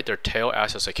tiger, right? Their tail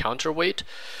acts as a counterweight.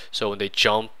 So when they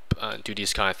jump and do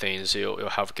these kind of things, you'll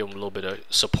have give them a little bit of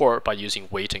support by using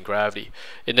weight and gravity.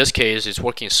 In this case, it's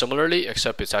working similarly,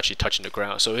 except it's actually touching the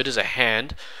ground. So it is a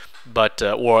hand, but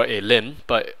or a limb,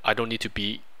 but I don't need to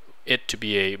be to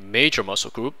be a major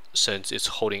muscle group since it's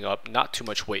holding up not too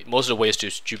much weight. Most of the weight is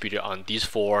distributed on these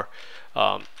four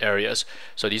areas.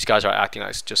 So these guys are acting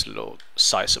like just a little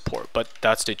side support. But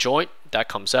that's the joint that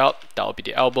comes out. That will be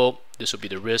the elbow. This will be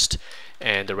the wrist,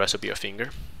 and the rest will be a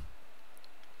finger.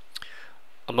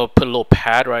 I'm gonna put a little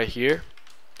pad right here.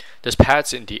 This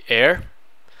pad's in the air,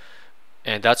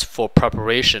 and that's for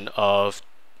preparation of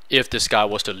if this guy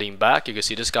was to lean back. You can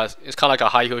see this guy, it's kind of like a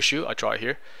high heel shoe. I draw it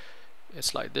here.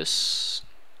 It's like this,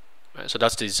 right? So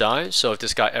that's the design. So if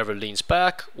this guy ever leans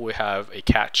back, we have a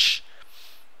catch,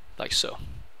 like so.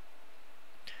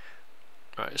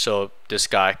 All right, so this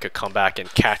guy could come back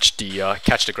and catch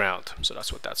the ground. So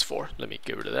that's what that's for. Let me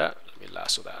get rid of that. Let me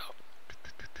lasso that out.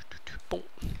 Boom.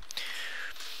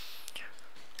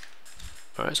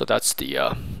 All right, so that's the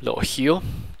little heel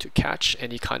to catch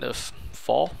any kind of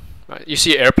fall. Right? You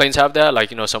see airplanes have that,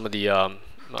 like some of the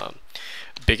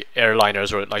big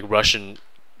airliners or like Russian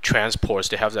transports,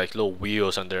 they have like little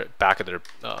wheels on their back of their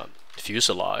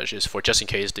fuselage, is for just in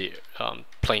case the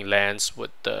plane lands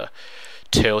with the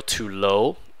tail too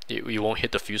low, you won't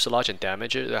hit the fuselage and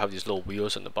damage it. They have these little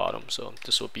wheels on the bottom, so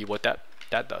this will be what that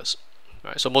does.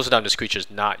 All right, so most of the time this creature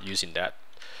is not using that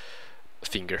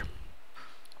finger.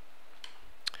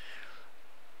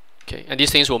 Okay, and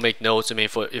these things will make notes. I mean,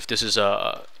 for if this is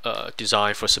a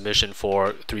design for submission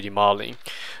for 3D modeling,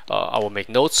 I will make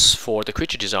notes for the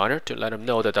creature designer to let him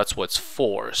know that that's what's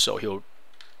for. So he'll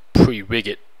pre-rig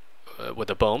it with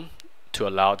a bone to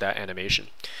allow that animation.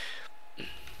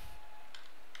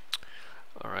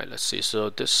 All right, let's see. So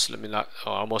this, let me not,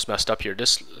 I almost messed up here.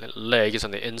 This leg is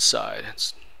on the inside.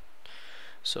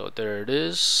 So there it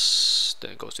is.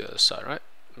 Then it goes to the other side, right?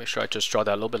 Make sure I just draw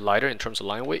that a little bit lighter in terms of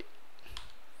line weight.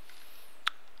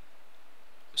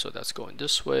 So that's going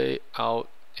this way, out,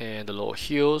 and the little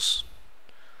heels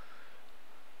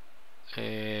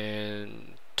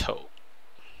and toe.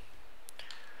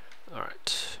 All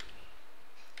right.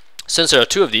 Since there are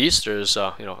two of these, there's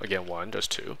you know, again one, there's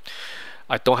two.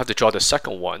 I don't have to draw the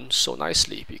second one so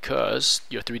nicely because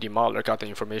your 3D modeler got the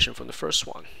information from the first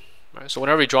one. Right? So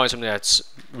whenever you're drawing something that's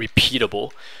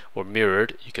repeatable or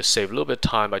mirrored, you can save a little bit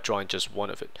of time by drawing just one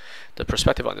of it. The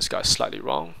perspective on this guy is slightly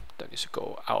wrong. That needs to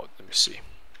go out. Let me see.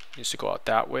 It needs to go out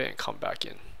that way and come back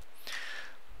in,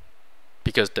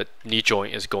 because the knee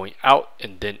joint is going out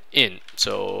and then in.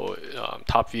 So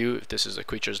top view, if this is a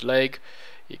creature's leg,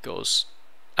 it goes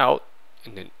out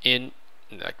and then in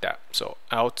and like that. So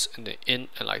out and then in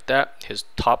and like that. His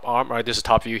top arm, right, this is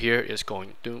top view here, is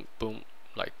going boom, boom,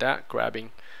 like that,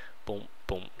 grabbing, boom,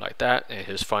 boom, like that, and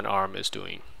his front arm is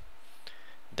doing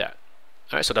that.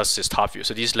 All right, so that's his top view.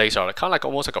 So these legs are kind of like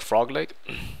almost like a frog leg.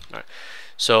 All right,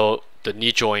 so the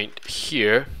knee joint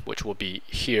here, which will be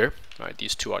here, right,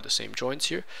 these two are the same joints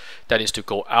here, that needs to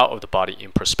go out of the body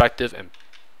in perspective and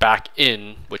back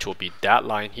in, which will be that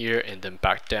line here, and then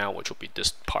back down, which will be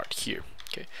this part here.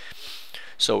 Okay,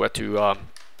 so we have to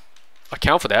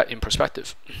account for that in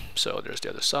perspective. So there's the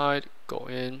other side, go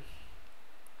in,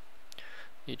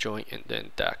 knee joint, and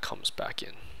then that comes back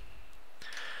in.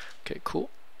 Okay,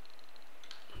 cool.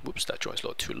 Whoops, that joint's a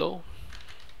little too low.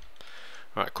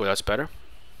 All right, cool, that's better.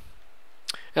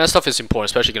 And that stuff is important,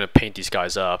 especially going to paint these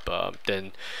guys up.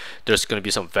 Then there's going to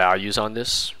be some values on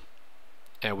this,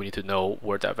 and we need to know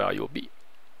where that value will be.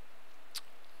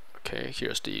 Okay,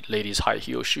 here's the lady's high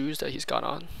heel shoes that he's got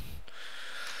on.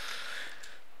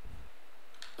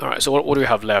 All right, so what do we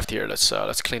have left here?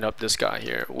 Let's clean up this guy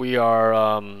here. We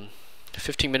are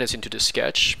 15 minutes into the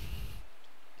sketch.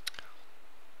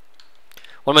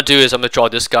 What I'm going to do is I'm going to draw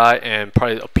this guy and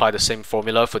probably apply the same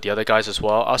formula for the other guys as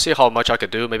well. I'll see how much I could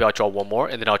do. Maybe I'll draw one more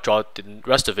and then I'll draw the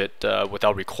rest of it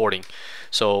without recording,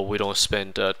 so we don't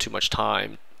spend too much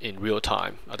time in real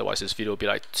time. Otherwise this video will be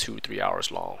like 2-3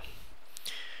 hours long.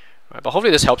 All right, but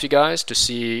hopefully this helps you guys to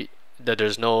see that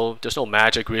there's no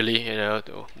magic really, you know,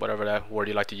 whatever that word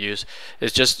you like to use.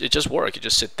 It just work. You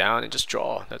just sit down and just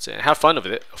draw. That's it. And have fun with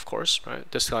it, of course, right?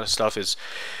 This kind of stuff is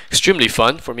extremely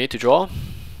fun for me to draw,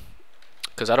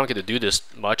 because I don't get to do this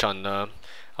much on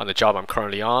the job I'm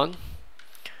currently on.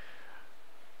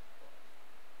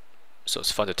 So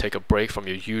it's fun to take a break from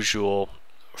your usual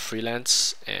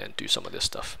freelance and do some of this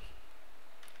stuff.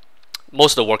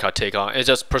 Most of the work I take on is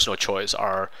just personal choice,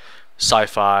 are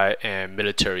sci-fi and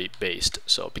military based.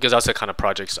 So because that's the kind of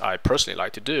projects I personally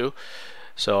like to do,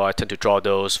 so I tend to draw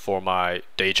those for my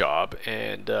day job.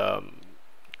 And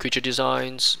creature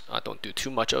designs I don't do too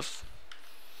much of.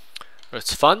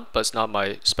 It's fun, but it's not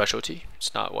my specialty.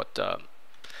 It's not what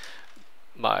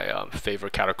my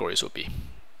favorite categories would be.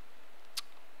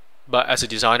 But as a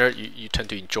designer, you tend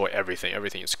to enjoy everything.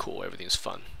 Everything is cool. Everything is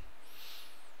fun.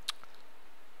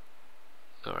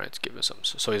 All right, let's give it some.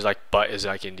 So his like butt is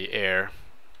like in the air.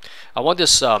 I want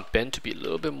this bend to be a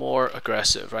little bit more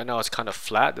aggressive. Right now it's kind of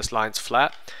flat. This line's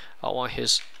flat. I want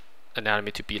his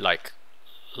anatomy to be like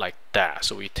that.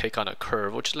 So we take on a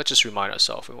curve, which let's just remind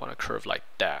ourselves we want a curve like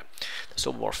that. It's a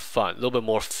little more fun, a little bit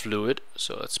more fluid.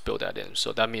 So let's build that in.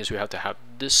 So that means we have to have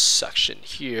this section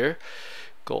here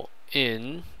go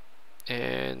in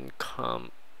and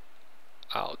come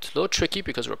out. A little tricky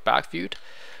because we're back viewed,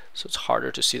 so it's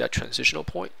harder to see that transitional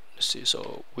point. Let's see,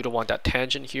 so we don't want that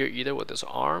tangent here either with this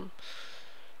arm.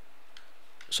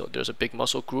 So there's a big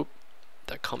muscle group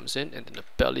that comes in, and then the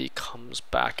belly comes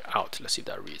back out. Let's see if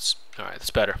that reads. All right, that's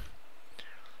better.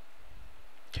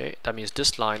 Okay, that means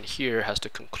this line here has to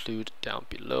conclude down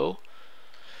below.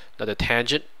 Now the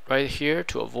tangent right here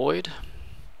to avoid.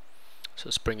 So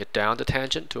let's bring it down the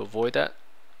tangent to avoid that,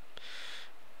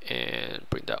 and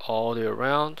bring that all the way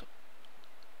around,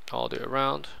 all the way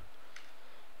around.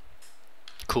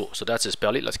 Cool, so that's his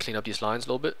belly. Let's clean up these lines a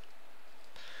little bit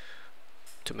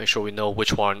to make sure we know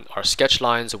which one are sketch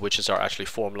lines and which are actually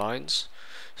form lines.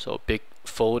 So big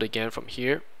fold again from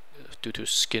here due to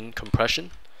skin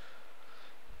compression.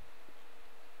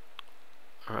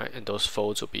 Alright, and those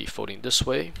folds will be folding this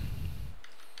way.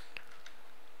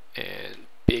 And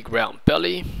big round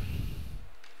belly.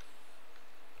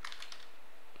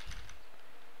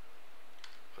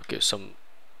 Okay, some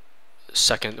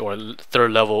second or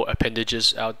third level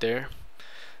appendages out there.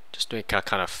 Just doing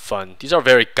kind of fun. These are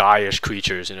very guyish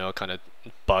creatures, you know, kind of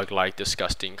bug-like,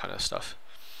 disgusting kind of stuff.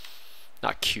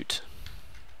 Not cute.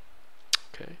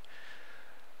 Okay.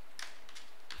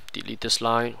 Delete this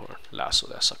line or lasso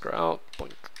that sucker out.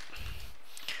 Boink.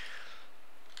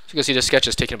 So you can see the sketch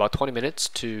is taking about 20 minutes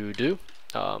to do.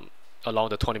 Along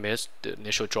the 20 minutes the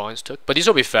initial drawings took. But these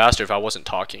will be faster if I wasn't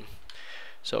talking.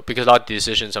 So because a lot of the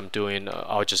decisions I'm doing,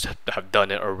 I'll just have done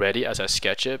it already as I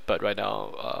sketch it. But right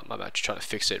now, I'm actually trying to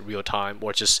fix it real time,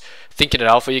 or just thinking it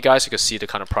out for you guys so you can see the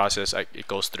kind of process it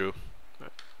goes through.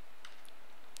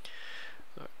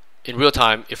 In real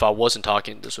time, if I wasn't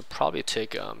talking, this would probably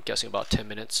take, I'm guessing, about 10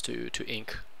 minutes to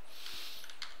ink.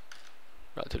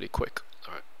 Relatively quick.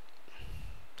 All right.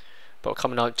 But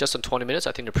coming out just in 20 minutes.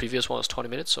 I think the previous one was 20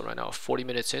 minutes, so right now 40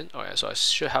 minutes in. All right, so I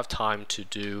should have time to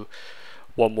do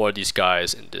one more of these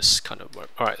guys in this kind of work.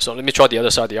 Alright, so let me draw the other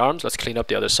side of the arms. Let's clean up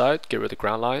the other side, get rid of the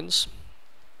ground lines.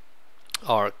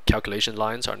 Our calculation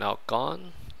lines are now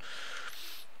gone.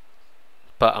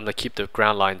 But I'm going to keep the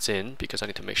ground lines in because I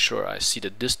need to make sure I see the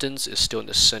distance is still in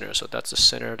the center. So that's the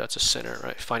center, that's the center,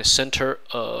 right? Find the center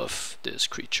of this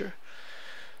creature.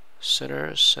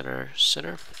 Center, center,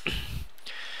 center.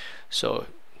 So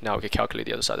now we can calculate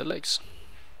the other side of the legs.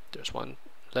 There's one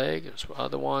leg, there's the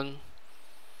other one.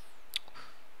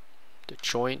 The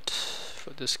joint for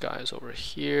this guy is over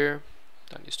here.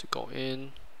 That needs to go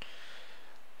in.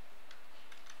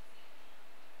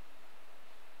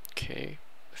 Okay,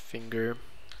 finger.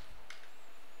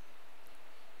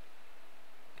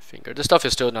 This stuff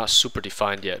is still not super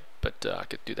defined yet, but I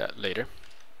could do that later.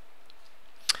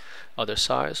 Other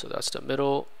side, so that's the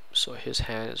middle. So his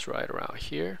hand is right around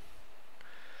here.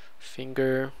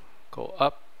 Finger, go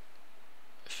up.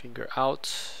 Finger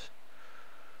out.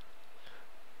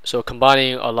 So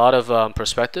combining a lot of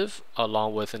perspective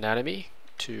along with anatomy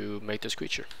to make this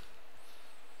creature,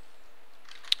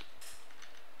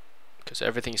 because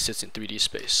everything sits in 3D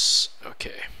space.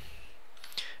 Okay,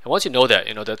 and once you know that,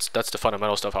 you know that's the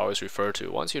fundamental stuff I always refer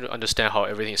to. Once you understand how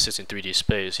everything sits in 3D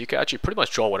space, you can actually pretty much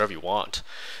draw whatever you want,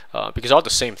 because it's all the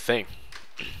same thing.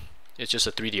 It's just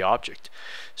a 3D object.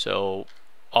 So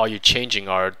all you're changing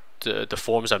are the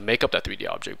forms that make up that 3D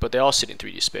object, but they all sit in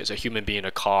 3D space. A human being,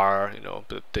 a car, you know,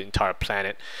 the entire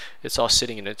planet, it's all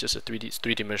sitting in just a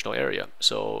three-dimensional area.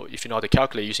 So if you know how to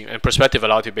calculate using, and perspective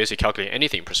allows you to basically calculate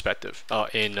anything in perspective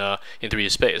in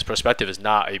 3D space. Perspective is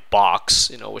not a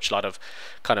box, you know, which a lot of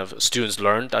kind of students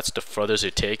learn. That's the furthest they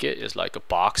take it, is like a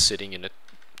box sitting in a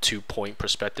 2-point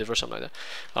perspective or something like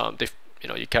that. You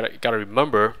know, you gotta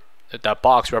remember that that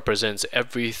box represents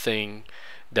everything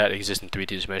that exists in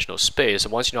 3D-dimensional space.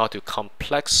 And once you know how to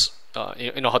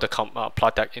you know how to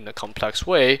plot that in a complex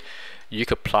way, you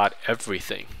could plot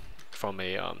everything from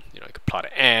a you know, you could plot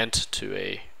an ant to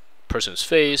a person's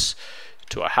face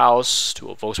to a house to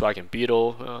a Volkswagen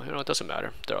Beetle. You know, it doesn't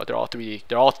matter. They're all 3D.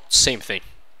 They're all same thing.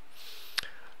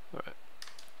 All right.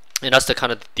 And that's the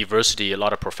kind of diversity a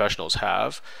lot of professionals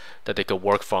have, that they could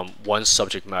work from one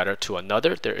subject matter to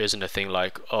another. There isn't a thing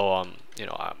like, oh, you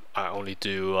know, I only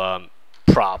do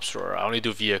props, or I only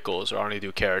do vehicles, or I only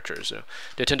do characters. You know,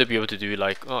 they tend to be able to do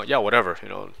like, oh yeah, whatever, you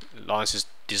know, as long as it's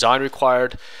design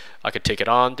required, I could take it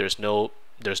on. There's no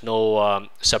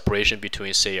separation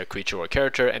between, say, a creature or a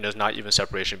character, and there's not even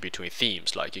separation between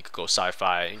themes. Like you could go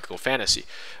sci-fi and you could go fantasy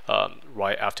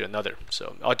right after another.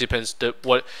 So it all depends.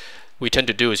 What we tend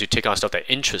to do is you take on stuff that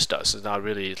interests us. It's not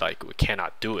really like we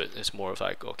cannot do it. It's more of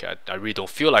like, okay, I really don't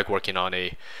feel like working on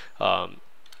a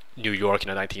New York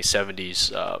in the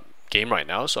 1970s game right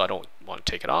now, so I don't want to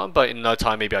take it on. But in another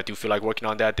time, maybe I do feel like working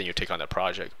on that, then you take on that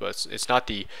project. But it's not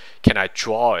the can I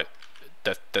draw it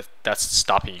that's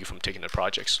stopping you from taking the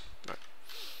projects. All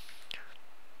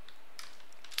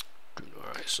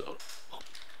right, so, and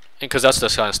because that's the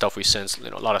kind of stuff we sense,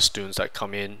 you know, a lot of students that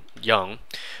come in young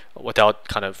without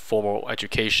kind of formal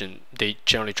education, they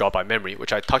generally draw by memory,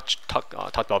 which I talked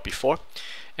about before.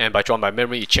 And by drawing by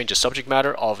memory, you change the subject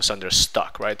matter, all of a sudden they're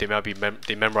stuck, right? They might be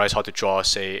they memorize how to draw,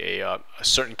 say, a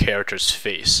certain character's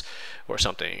face or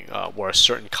something, or a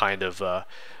certain kind of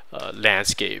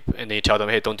landscape, and then you tell them,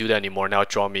 hey, don't do that anymore. Now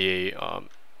draw me a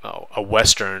a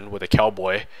western with a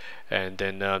cowboy, and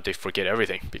then they forget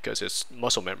everything because it's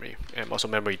muscle memory, and muscle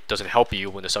memory doesn't help you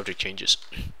when the subject changes.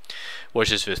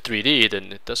 Whereas with 3D,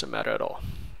 then it doesn't matter at all.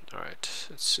 All right,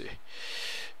 let's see.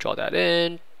 Draw that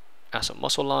in, add some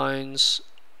muscle lines.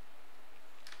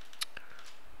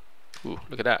 Ooh,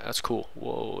 look at that. That's cool.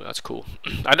 Whoa, that's cool.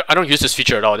 I don't use this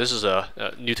feature at all. This is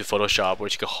new to Photoshop, where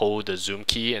you can hold the zoom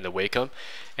key and the Wacom,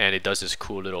 and it does this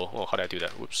cool little. Oh, how did I do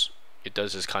that? Whoops. It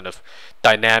does this kind of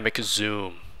dynamic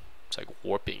zoom. It's like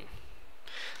warping.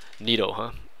 Neato,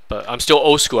 huh? But I'm still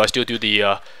old school. I still do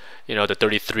the the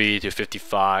 33 to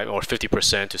 55 or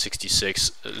 50% to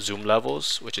 66 zoom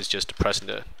levels, which is just pressing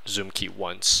the zoom key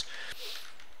once.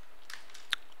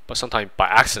 But sometimes by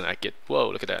accident I get, whoa,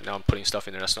 look at that, now I'm putting stuff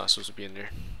in there that's not supposed to be in there.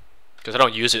 Because I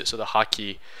don't use it, so the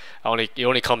hotkey, it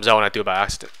only comes out when I do it by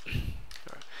accident.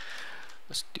 Alright.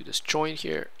 Let's do this join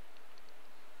here.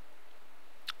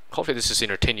 Hopefully this is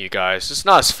entertaining you guys. It's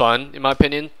not as fun, in my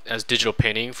opinion, as digital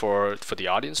painting for the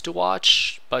audience to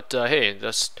watch. But hey,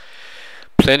 there's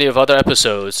plenty of other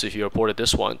episodes if you reported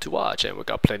this one to watch, and we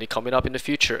got plenty coming up in the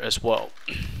future as well.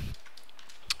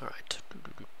 Alright.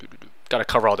 Gotta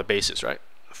cover all the bases, right?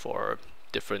 For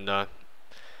different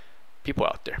people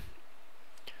out there.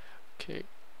 Okay,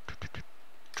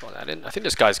 draw that in. I think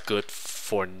this guy's good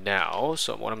for now.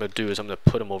 So what I'm gonna do is I'm gonna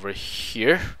put him over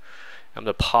here. I'm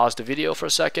gonna pause the video for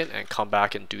a second and come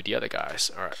back and do the other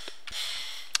guys.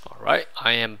 All right,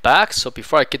 I am back. So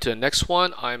before I get to the next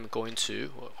one, I'm going to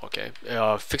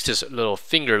fix this little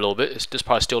finger a little bit. This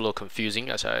part is still a little confusing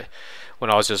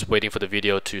when I was just waiting for the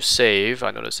video to save.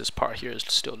 I noticed this part here is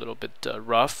still a little bit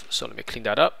rough, so let me clean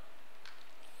that up.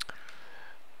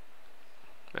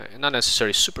 Not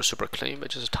necessarily super clean,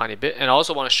 but just a tiny bit. And I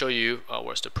also want to show you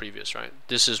where's the previous, right?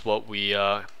 This is what we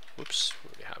whoops,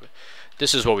 where do we have it?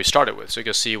 This is what we started with. So you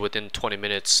can see within 20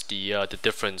 minutes the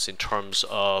difference in terms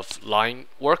of line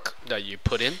work that you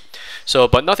put in. So,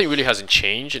 but nothing really hasn't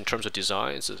changed in terms of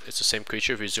design. It's the same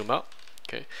creature if you zoom out.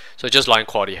 Okay, so just line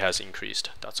quality has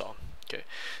increased. That's all. Okay,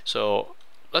 so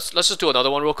let's just do another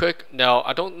one real quick. Now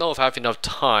I don't know if I have enough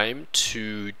time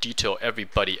to detail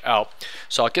everybody out,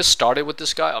 so I'll get started with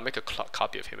this guy. I'll make a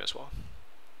copy of him as well.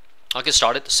 I'll get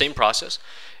started, the same process,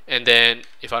 and then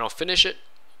if I don't finish it,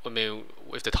 I mean,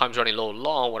 if the time's running a little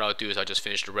long, what I'll do is I'll just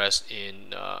finish the rest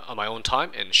in on my own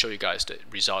time and show you guys the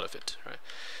result of it. Right?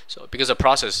 So because the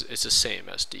process is the same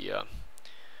as the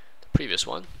previous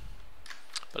one,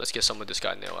 but let's get some of this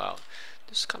guy nailed out.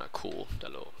 This is kind of cool,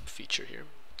 that little feature here.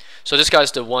 So this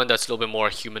guy's the one that's a little bit more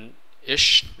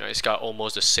human-ish. Right? It's got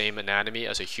almost the same anatomy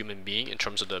as a human being in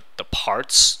terms of the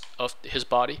parts of his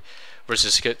body,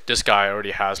 versus this guy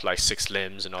already has like 6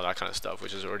 limbs and all that kind of stuff,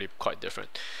 which is already quite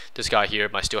different. This guy here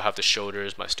might still have the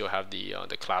shoulders, might still have the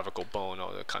clavicle bone,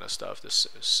 all that kind of stuff. This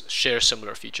shares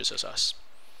similar features as us.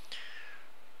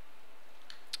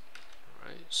 All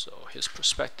right, so his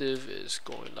perspective is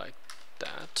going like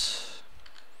that.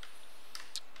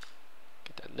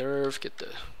 Get that nerve, get the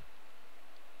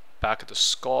back of the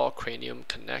skull, cranium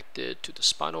connected to the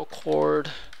spinal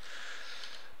cord.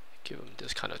 Give him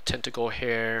this kind of tentacle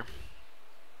hair.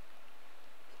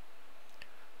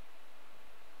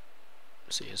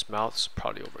 See, his mouth's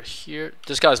probably over here.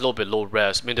 This guy's a little bit low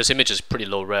res. I mean, this image is pretty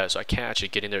low res, so I can't actually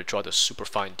get in there and draw the super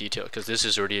fine detail because this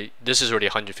is already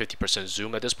 150%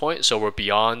 zoom at this point. So we're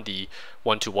beyond the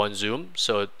 1:1 zoom,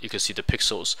 so you can see the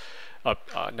pixels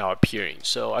now appearing.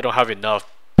 So I don't have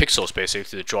enough pixels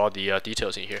basically to draw the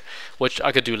details in here, which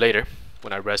I could do later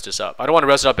when I res this up. I don't want to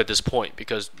res it up at this point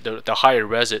because the higher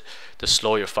res it, the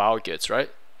slower your file gets, right?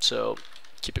 So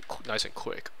keep it nice and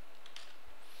quick.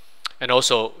 And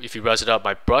also, if you res it up,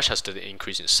 my brush has to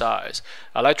increase in size.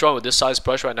 I like drawing with this size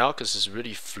brush right now because it's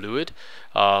really fluid.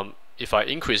 If I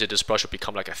increase it, this brush will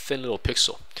become like a thin little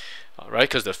pixel, right?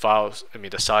 Because the files, I mean,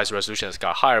 the size resolution has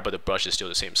got higher, but the brush is still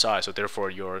the same size. So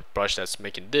therefore, your brush that's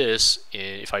making this,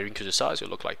 if I increase the size, it'll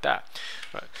look like that.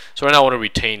 Right. So right now, I want to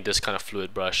retain this kind of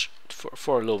fluid brush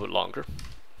for a little bit longer.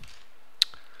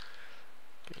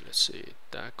 Okay, let's see.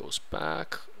 That goes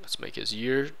back. Let's make his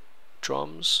ear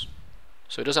drums.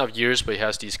 So he doesn't have ears, but he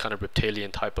has these kind of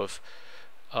reptilian type of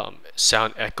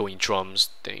sound echoing drums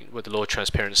thing with a little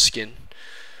transparent skin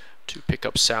to pick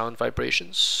up sound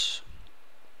vibrations.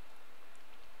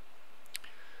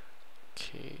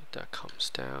 Okay, that comes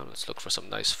down. Let's look for some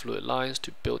nice fluid lines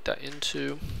to build that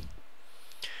into.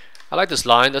 I like this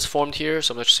line that's formed here,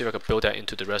 so I'm going to see if I can build that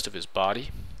into the rest of his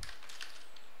body.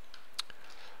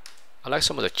 I like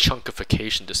some of the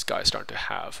chunkification this guy's starting to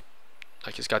have.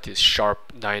 Like he's got these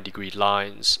sharp 90-degree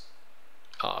lines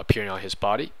appearing on his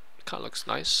body. It kind of looks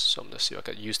nice, so I'm going to see if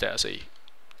I can use that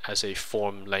as a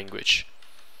form language.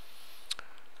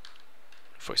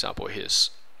 for example, his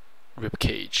rib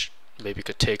cage maybe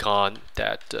could take on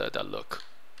that that look.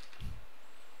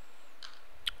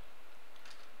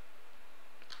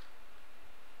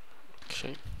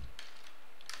 Okay.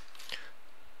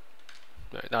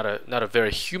 Right, not a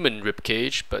very human rib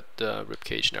cage, but rib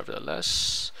cage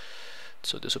nevertheless.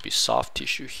 So this will be soft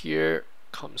tissue here.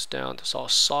 Comes down. It's all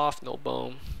soft, no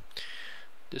bone.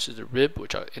 This is the rib,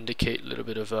 which I'll indicate a little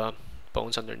bit of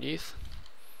bones underneath.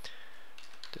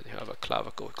 Then you have a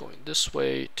clavicle going this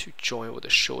way to join with the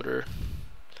shoulder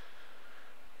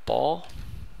ball.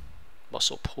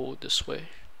 Muscle pull this way,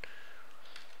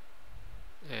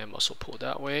 and muscle pull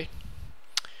that way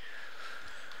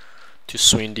to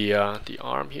swing the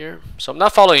arm here. So I'm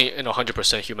not following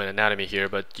 100% human anatomy here,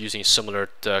 but using similar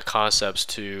concepts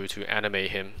to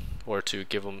animate him, or to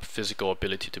give him physical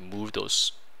ability to move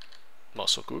those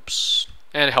muscle groups,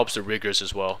 and it helps the riggers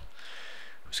as well.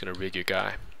 Who's gonna rig your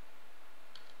guy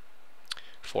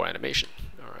for animation?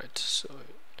 All right, so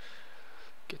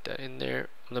get that in there.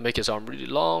 I'm gonna make his arm really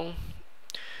long.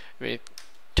 I mean,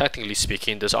 technically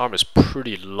speaking, this arm is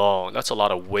pretty long. That's a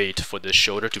lot of weight for this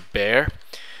shoulder to bear.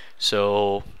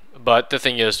 So, but the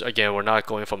thing is, again, we're not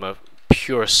going from a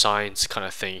pure science kind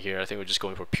of thing here. I think we're just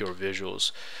going for pure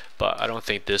visuals. But I don't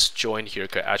think this joint here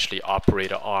could actually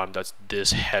operate an arm that's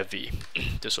this heavy.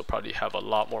 This will probably have a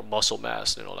lot more muscle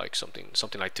mass, you know, like something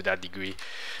like to that degree,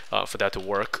 for that to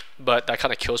work. But that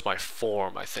kind of kills my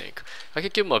form, I think. I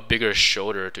could give him a bigger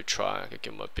shoulder to try. I could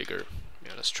give him a bigger,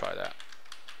 yeah, let's try that.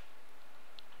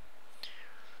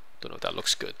 Don't know if that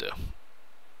looks good though.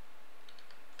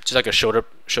 Just like a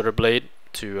shoulder blade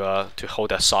to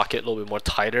hold that socket a little bit more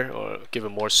tighter, or give it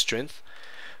more strength,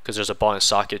 because there's a ball and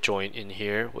socket joint in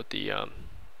here with the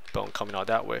bone coming out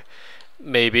that way.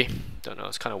 Maybe, don't know,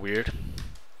 it's kind of weird.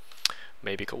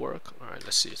 Maybe it could work. All right,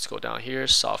 let's see. Let's go down here.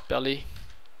 Soft belly.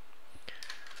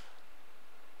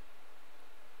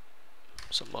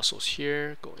 Some muscles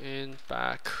here. Go in,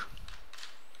 back.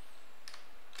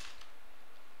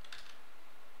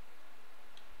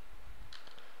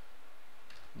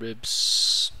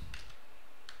 Ribs.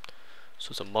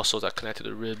 So some muscles that connect to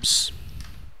the ribs.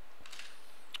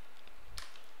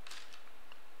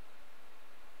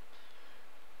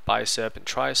 Bicep and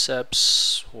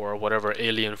triceps, or whatever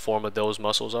alien form of those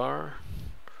muscles are.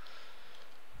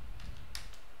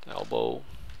 Elbow.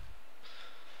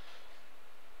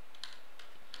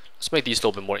 Let's make these a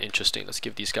little bit more interesting. Let's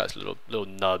give these guys little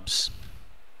nubs.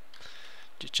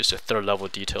 Just a third level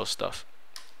detail stuff.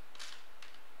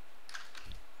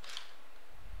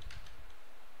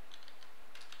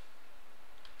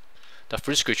 The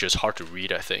first creature is hard to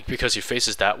read, I think, because he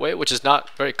faces that way, which is not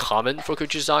very common for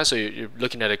creature design. So you're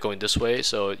looking at it going this way,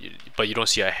 so but you don't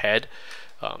see a head,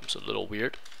 so a little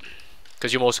weird.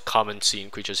 Because you're most common seeing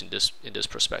creatures in this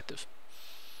perspective,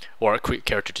 or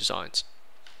character designs.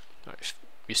 All right,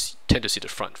 we tend to see the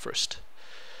front first.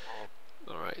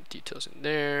 All right, details in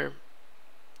there.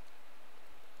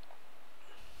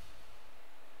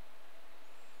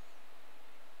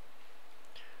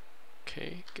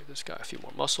 Okay, give this guy a few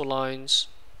more muscle lines.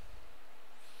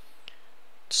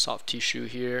 Soft tissue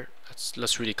here.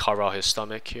 Let's really carve out his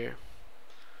stomach here.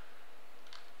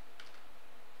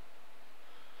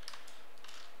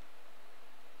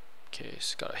 Okay,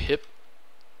 he's got a hip.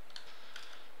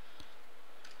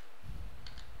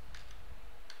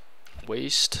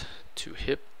 Waist to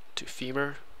hip to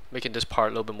femur, making this part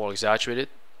a little bit more exaggerated,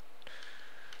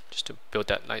 just to build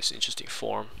that nice, interesting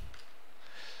form.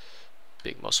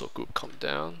 Big muscle group come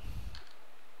down.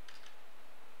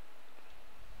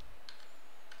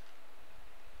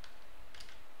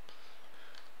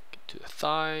 Get to the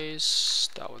thighs.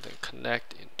 That will then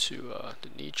connect into the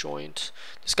knee joint.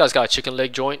 This guy's got a chicken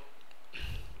leg joint,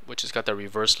 which has got the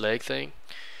reverse leg thing,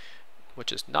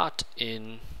 which is not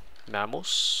in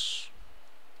mammals.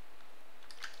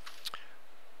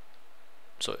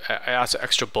 So it adds an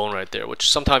extra bone right there, which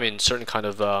sometimes in certain kind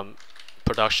of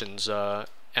productions,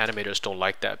 animators don't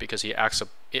like that, because it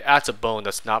adds a bone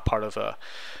that's not part of a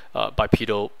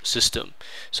bipedal system,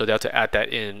 so they have to add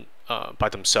that in by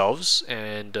themselves,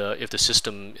 and if the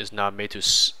system is not made to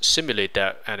simulate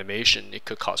that animation, it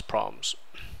could cause problems,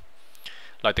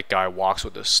 like the guy walks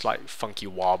with a slight funky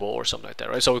wobble or something like that,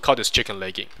 right? So we call this chicken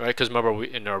legging, right? Because remember,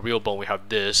 in our real bone we have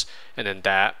this, and then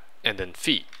that, and then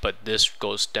feet, but this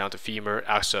goes down to femur,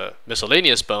 acts a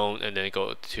miscellaneous bone, and then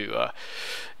go to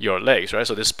your legs, right?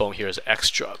 So this bone here is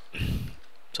extra.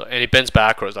 So, and it bends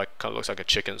backwards, like kind of looks like a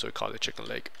chicken, so we call it a chicken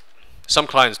leg. Some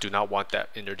clients do not want that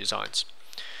in their designs,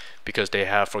 because they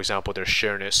have, for example, they're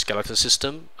sharing a skeleton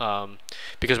system.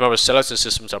 Because remember, skeleton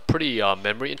systems are pretty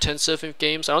memory intensive in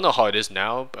games. I don't know how it is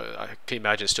now, but I can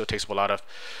imagine it still takes a lot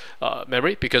of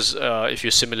memory, because if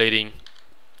you're simulating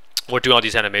or doing all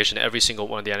these animation, every single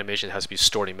one of the animation has to be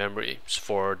stored in memory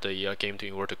for the game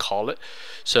to work to call it.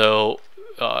 So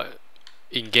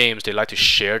in games, they like to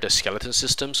share the skeleton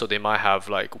system, so they might have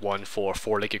like one for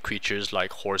four-legged creatures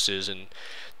like horses and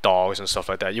dogs and stuff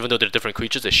like that. Even though they're different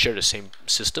creatures, they share the same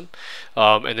system.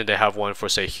 And then they have one for,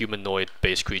 say,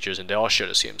 humanoid-based creatures, and they all share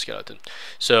the same skeleton.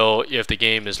 So if the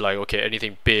game is like, okay,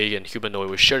 anything big and humanoid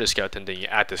will share the skeleton, then you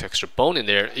add this extra bone in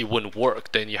there, it wouldn't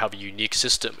work. Then you have a unique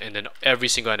system, and then every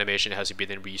single animation has to be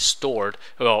then restored,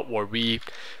 or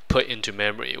re-put into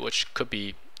memory, which could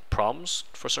be problems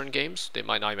for certain games. They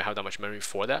might not even have that much memory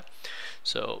for that.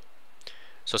 So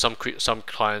some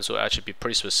clients will actually be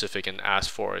pretty specific and ask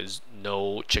for is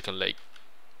no chicken leg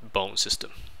bone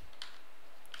system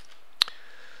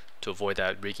to avoid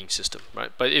that rigging system,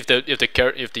 right? But if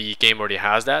the game already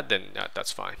has that, then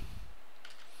that's fine.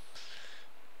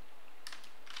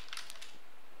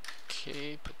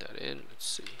 Okay, put that in. Let's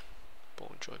see.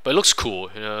 Bone joint. But it looks cool,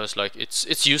 you know. It's like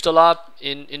it's used a lot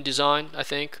in design. I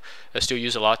think it's still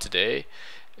used a lot today.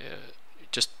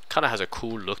 It just kind of has a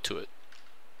cool look to it.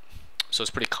 So it's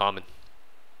pretty common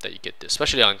that you get this,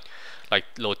 especially on like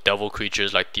little devil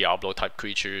creatures, like Diablo type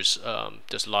creatures.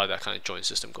 There's a lot of that kind of joint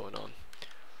system going on.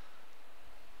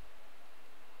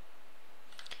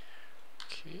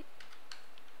 Okay.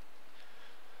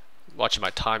 Watching my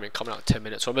time and coming out in 10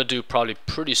 minutes. So I'm gonna do probably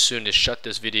pretty soon is shut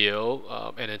this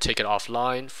video and then take it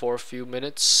offline for a few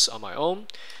minutes on my own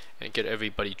and get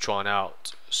everybody drawn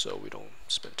out so we don't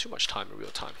spend too much time in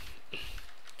real time.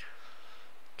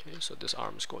 Okay, so this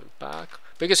arm is going back.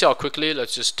 But you can see how quickly,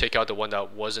 let's just take out the one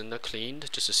that wasn't cleaned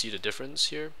just to see the difference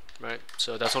here, right?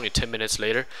 So that's only 10 minutes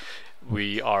later,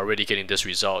 we are already getting this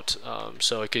result.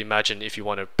 So you can imagine if you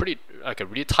want a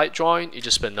really tight drawing, you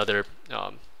just spend another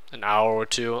an hour or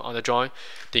two on the drawing,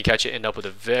 then you can actually end up with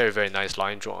a very, very nice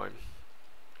line drawing.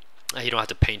 And you don't have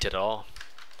to paint it at all.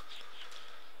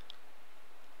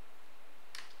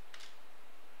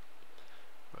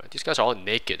 Right, these guys are all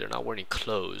naked, they're not wearing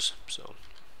clothes, so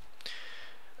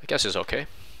I guess it's okay.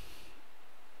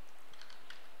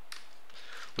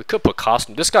 We could put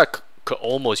costume. This guy could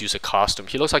almost use a costume.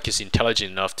 He looks like he's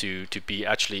intelligent enough to be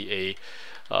actually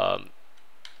a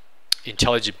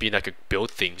intelligent being that could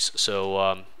build things.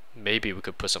 So maybe we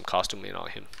could put some costume in on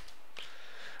him.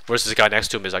 Versus the guy next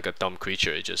to him is like a dumb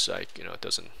creature. It just like, you know,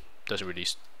 doesn't really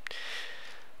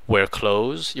wear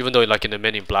clothes. Even though like in the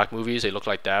Men in Black movies they look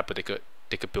like that, but they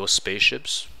could build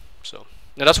spaceships. So.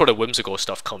 And that's where the whimsical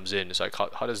stuff comes in. It's like,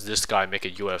 how does this guy make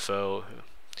a UFO?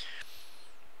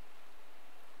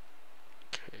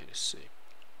 Okay, let's see.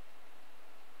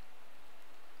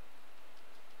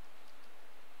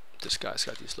 This guy's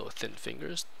got these little thin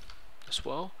fingers as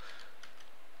well.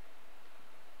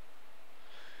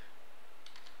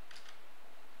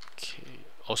 Okay,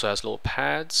 also has little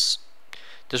pads.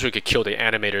 This way you could kill the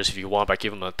animators if you want by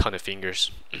giving them a ton of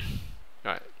fingers.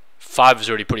 Alright, 5 is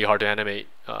already pretty hard to animate.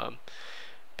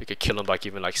 You could kill them by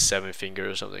giving like 7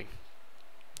 fingers or something.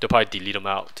 They'll probably delete them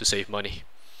out to save money.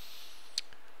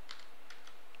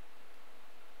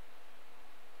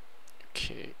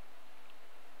 Okay.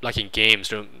 Like in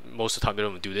games, most of the time they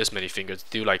don't do this many fingers.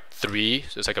 They do like 3.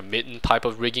 So it's like a mitten type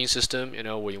of rigging system, you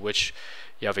know, in which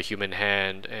you have a human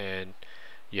hand and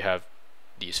you have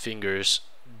these fingers.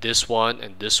 This one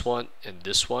and this one and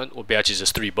this one will be actually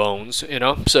just 3 bones, you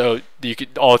know. So you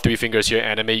could all 3 fingers here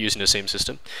animate using the same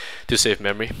system to save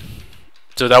memory.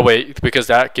 So that way, because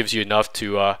that gives you enough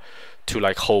to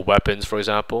like hold weapons, for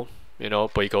example, you know.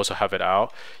 But you can also have it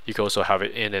out. You can also have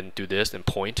it in and do this and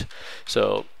point.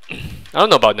 So I don't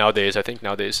know about nowadays. I think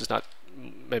nowadays it's not.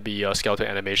 Maybe skeleton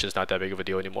animation is not that big of a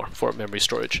deal anymore for memory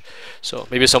storage. So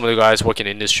maybe some of the guys working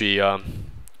in industry on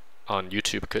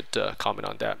YouTube could comment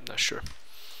on that. I'm not sure.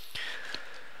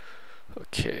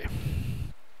 Okay,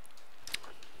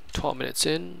 12 minutes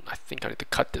in. I think I need to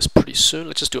cut this pretty soon.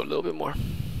 Let's just do a little bit more.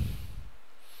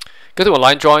 Good thing with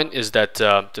line drawing is that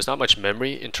there's not much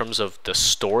memory in terms of the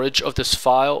storage of this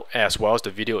file as well as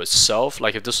the video itself.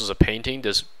 Like if this was a painting,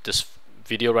 this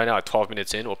video right now at 12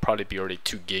 minutes in will probably be already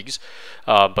 2 gigs.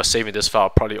 But saving this file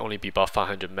will probably only be about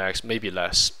 500 megs, maybe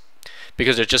less,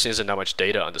 because there just isn't that much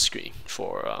data on the screen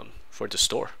for it to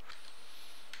store.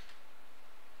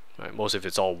 Right, most of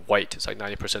it's all white. It's like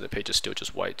 90% of the page is still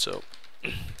just white, so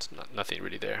it's nothing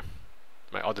really there.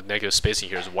 Right, all the negative spacing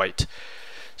here is white,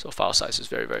 so file size is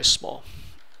very, very small.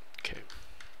 Okay,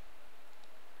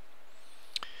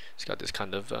 it's got this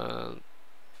kind of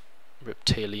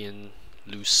reptilian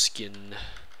loose skin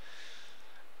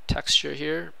texture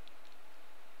here.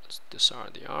 Let's disarm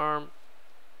the arm.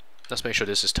 Let's make sure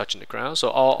this is touching the ground. So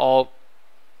all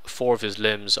 4 of his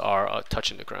limbs are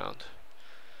touching the ground.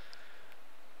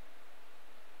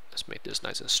 Let's make this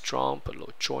nice and strong. Put a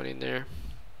little joint in there.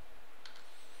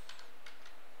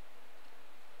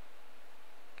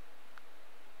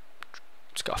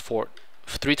 It's got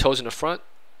 3 toes in the front,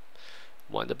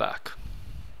 1 in the back.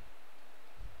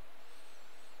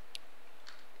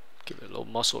 Give it a little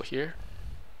muscle here.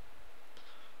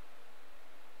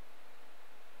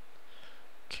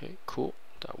 Okay, cool.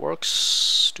 That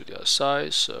works. Do the other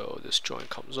side. So this joint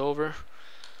comes over,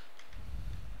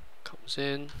 comes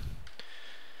in.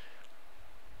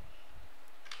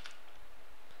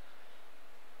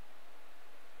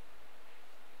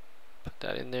 Put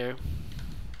that in there.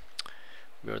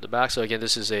 Mirror the back. So again,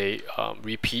 this is a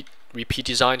repeat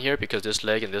design here because this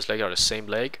leg and this leg are the same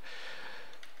leg.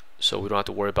 So we don't have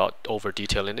to worry about over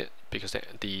detailing it because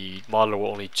the modeler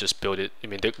will only just build it. I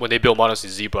mean, when they build models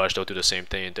in ZBrush, they'll do the same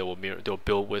thing. They'll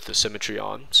build with the symmetry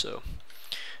on. So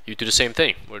you do the same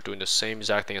thing. We're doing the same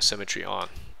exact thing as symmetry on.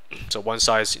 So one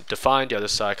side is defined, the other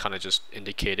side kind of just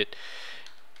indicated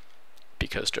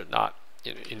because they're not.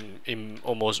 In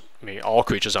almost, I mean, all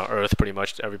creatures on Earth, pretty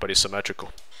much everybody's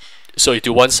symmetrical. So you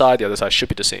do one side, the other side should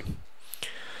be the same.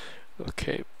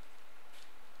 Okay.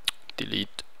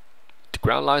 Delete the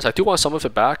ground lines. I do want some of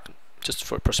it back, just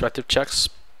for perspective checks.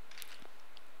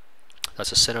 That's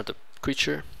the center of the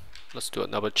creature. Let's do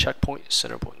another checkpoint.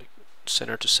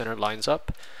 Center to center lines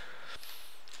up.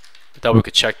 That we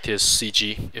could check his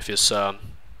CG if it's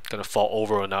gonna fall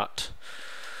over or not.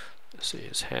 Let's see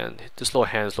his hand. This little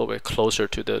hand is a little bit closer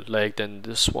to the leg than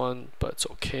this one, but it's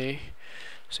okay.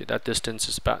 See, that distance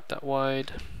is about that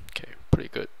wide. Okay, pretty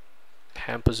good.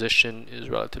 Hand position is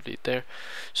relatively there.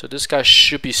 So this guy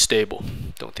should be stable.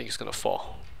 Don't think he's gonna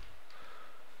fall.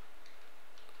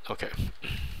 Okay.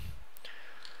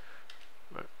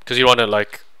 Because you want to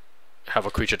like have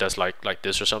a creature that's like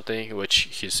this or something, which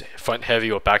he's front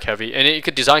heavy or back heavy, and you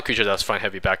could design a creature that's front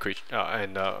heavy, back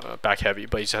heavy,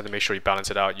 but you just have to make sure you balance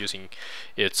it out using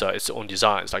its own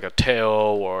designs, like a tail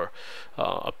or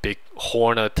a big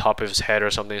horn at the top of his head or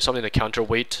something to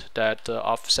counterweight that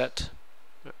offset.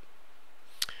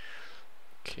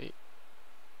 Okay,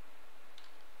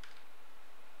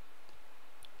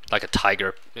 like a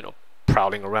tiger, you know,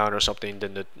 prowling around or something.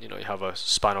 Then you have a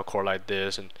spinal cord like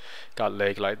this, and got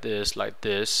leg like this,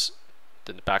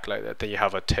 then the back like that. Then you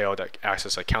have a tail that acts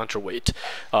as a counterweight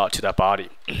to that body.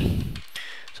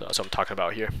 So that's what I'm talking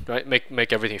about here, right?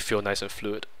 Make everything feel nice and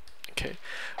fluid. Okay,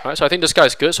 all right. So I think this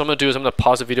guy's good. So I'm gonna do is I'm gonna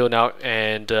pause the video now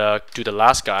and do the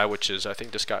last guy, which is I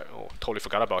think this guy. Oh, totally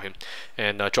forgot about him,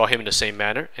 and draw him in the same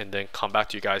manner, and then come back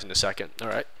to you guys in a second. All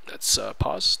right, let's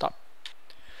pause, stop.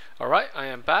 Alright, I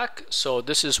am back. So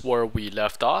this is where we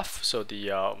left off. So the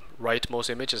rightmost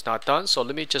image is not done. So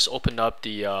let me just open up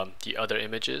the other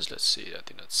images. Let's see, I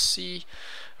think that's C.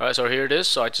 Alright, so here it is.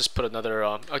 So I just put another,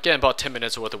 again, about 10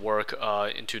 minutes worth of work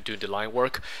into doing the line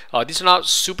work. These are not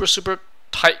super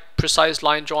tight, precise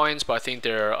line drawings, but I think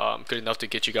they're good enough to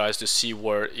get you guys to see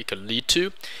where it can lead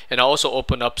to. And I also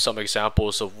open up some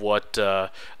examples of what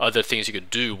other things you can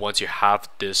do once you have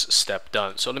this step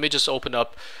done. So let me just open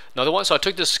up another one. So I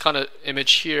took this kind of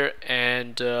image here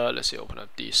and let's see, open up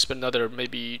these, spend another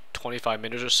maybe 25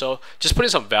 minutes or so just putting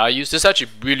some values. This is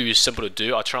actually really simple to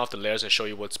do. I'll turn off the layers and show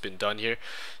you what's been done here.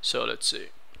 So let's see.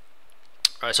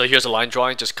 Alright, so here's a line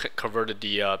drawing. Just converted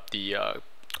the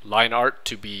line art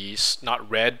to be not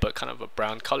red but kind of a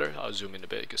brown color. I'll zoom in a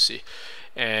bit, you can see.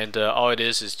 And all it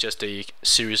is just a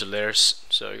series of layers.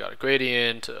 So you got a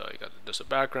gradient, there's a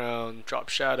background, drop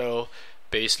shadow,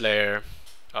 base layer,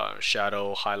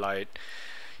 shadow, highlight,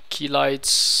 key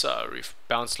lights,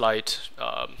 bounce light,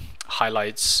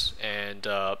 highlights, and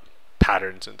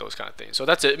patterns and those kind of things. So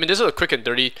that's it. I mean, this is a quick and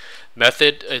dirty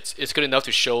method. It's good enough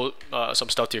to show some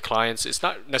stuff to your clients. It's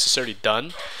not necessarily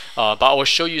done, but I will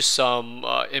show you some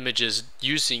images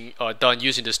done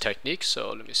using this technique.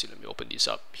 So let me see. Let me open these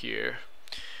up here.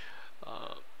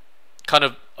 Kind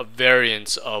of a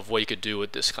variance of what you could do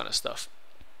with this kind of stuff,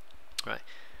 right?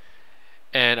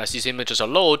 And as these images are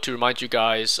low, to remind you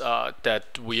guys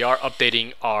that we are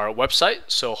updating our website.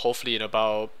 So hopefully in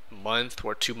about a month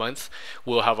or 2 months,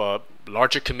 we'll have a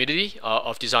larger community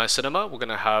of Design Cinema. We're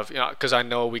gonna have, because I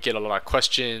know we get a lot of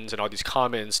questions and all these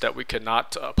comments that we could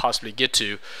not possibly get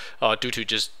to due to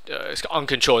just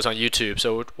uncontrolled on YouTube.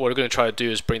 So what we're gonna try to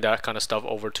do is bring that kind of stuff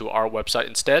over to our website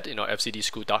instead,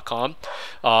 fzdschool.com,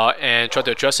 and try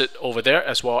to address it over there,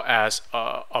 as well as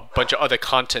a bunch of other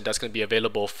content that's gonna be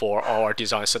available for all our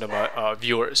Design Cinema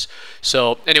viewers.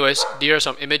 So anyways, here are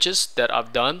some images that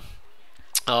I've done.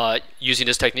 using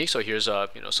this technique. So here's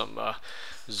some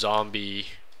zombie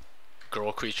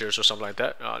girl creatures or something like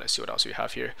that. Let's see what else we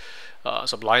have here.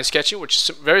 Some line sketching, which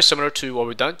is very similar to what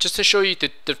we've done, just to show you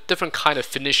the different kind of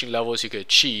finishing levels you could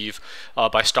achieve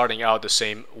by starting out the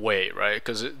same way, right?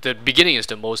 Because the beginning is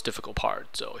the most difficult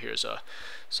part. So here's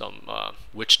some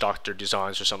witch doctor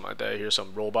designs or something like that. Here's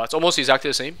some robots, almost exactly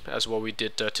the same as what we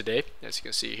did today, as you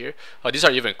can see here. These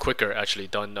are even quicker, actually,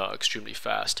 done extremely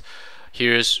fast.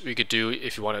 Here's we could do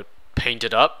if you want to paint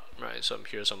it up, right? So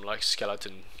here's some like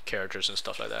skeleton characters and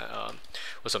stuff like that,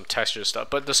 with some texture stuff.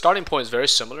 But the starting point is very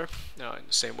similar in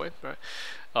the same way,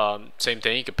 right? Same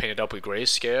thing, you can paint it up with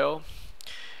grayscale.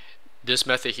 This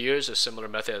method here is a similar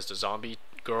method as the zombie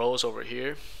girls over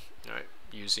here, right?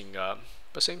 Using the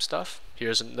same stuff.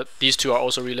 These two are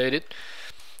also related.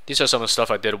 These are some of the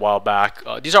stuff I did a while back.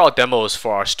 These are all demos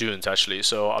for our students, actually,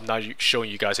 so I'm not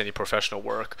showing you guys any professional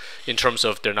work in terms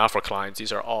of they're not for clients.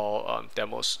 These are all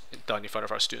demos done in front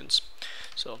of our students.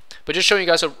 So, but just showing you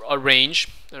guys a range.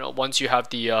 Once you have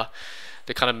the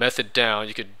kind of method down,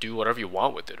 you could do whatever you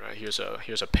want with it, right? Here's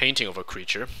a painting of a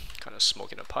creature, kind of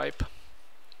smoking a pipe.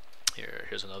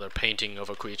 Here's another painting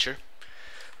of a creature.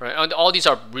 Right, and all these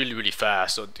are really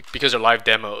fast, so because they're live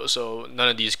demos, so none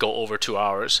of these go over 2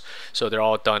 hours, so they're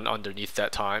all done underneath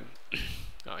that time.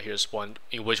 Here's one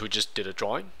in which we just did a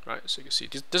drawing, right? So you can see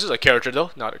this is a character though,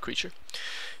 not a creature.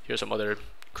 Here's some other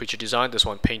creature design. This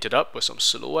one painted up with some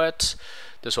silhouette.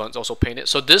 This one's also painted.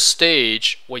 So this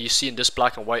stage, what you see in this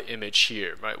black and white image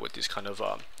here, right, with these kind of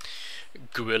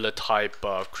gorilla type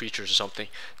creatures or something,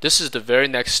 this is the very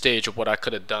next stage of what I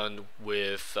could have done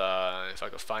with if I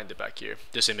could find it back here,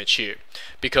 this image here,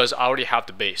 because I already have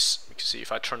the base. You can see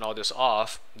if I turn all this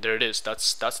off, there it is.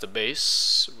 That's the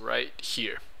base right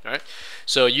here. Right,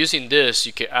 so using this,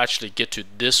 you can actually get to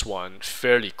this one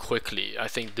fairly quickly. I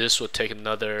think this will take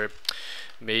another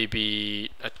maybe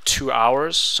 2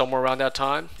 hours, somewhere around that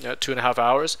time, 2.5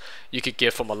 hours. You could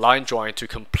get from a line drawing to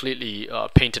completely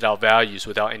painted out values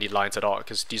without any lines at all,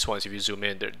 because these ones, if you zoom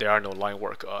in, there are no line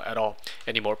work at all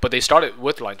anymore. But they started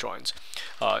with line drawings.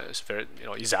 It's very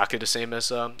exactly the same as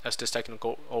this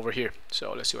technical over here.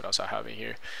 So let's see what else I have in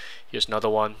here. Here's another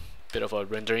one, bit of a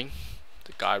rendering.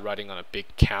 The guy riding on a big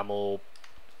camel,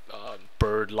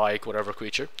 bird-like whatever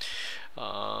creature.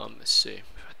 Let's see.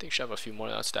 I think I should have a few more.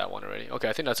 That's that one already. Okay,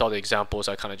 I think that's all the examples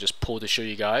I kind of just pulled to show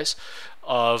you guys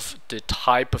of the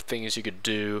type of things you could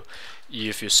do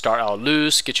if you start out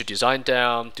loose, get your design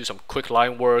down, do some quick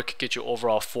line work, get your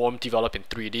overall form developed in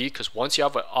 3D. Because once you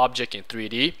have an object in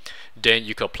 3D, then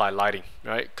you can apply lighting,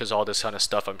 right? Because all this kind of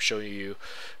stuff I'm showing you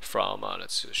from,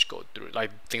 let's just go through it.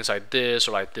 Like things like this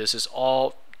or like this is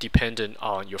all dependent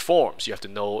on your forms. You have to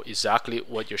know exactly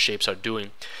what your shapes are doing,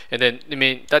 and then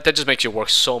that just makes your work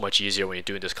so much easier when you're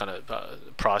doing this kind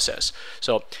of process.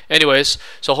 So anyways,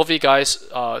 so hopefully you guys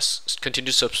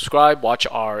continue to subscribe, watch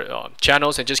our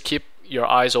channels, and just keep your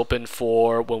eyes open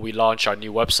for when we launch our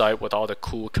new website with all the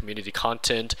cool community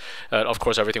content. Of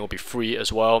course, everything will be free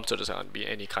as well, so there's not going to be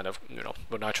any kind of,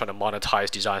 we're not trying to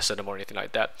monetize Design Cinema or anything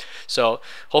like that. So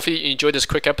hopefully you enjoyed this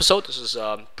quick episode. This is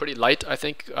pretty light, I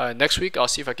think. Next week, I'll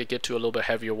see if I could get to a little bit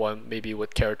heavier one, maybe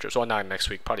with characters. Well, not next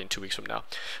week, probably in 2 weeks from now.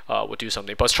 We'll do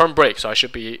something. But it's term break, so I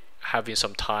should be having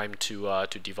some time to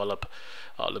develop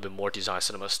a little bit more Design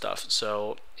Cinema stuff.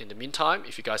 So in the meantime,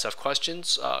 if you guys have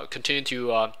questions, continue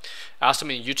to ask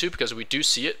them in YouTube, because we do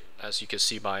see it. As you can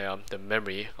see, my the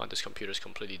memory on this computer is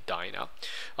completely dying out.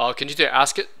 Continue to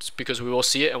ask it, because we will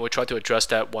see it, and we'll try to address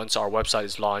that once our website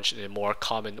is launched in a more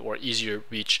common or easier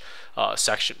reach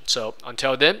section. So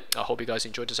until then, I hope you guys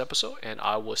enjoyed this episode, and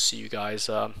I will see you guys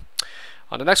on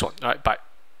the next one. All right, bye.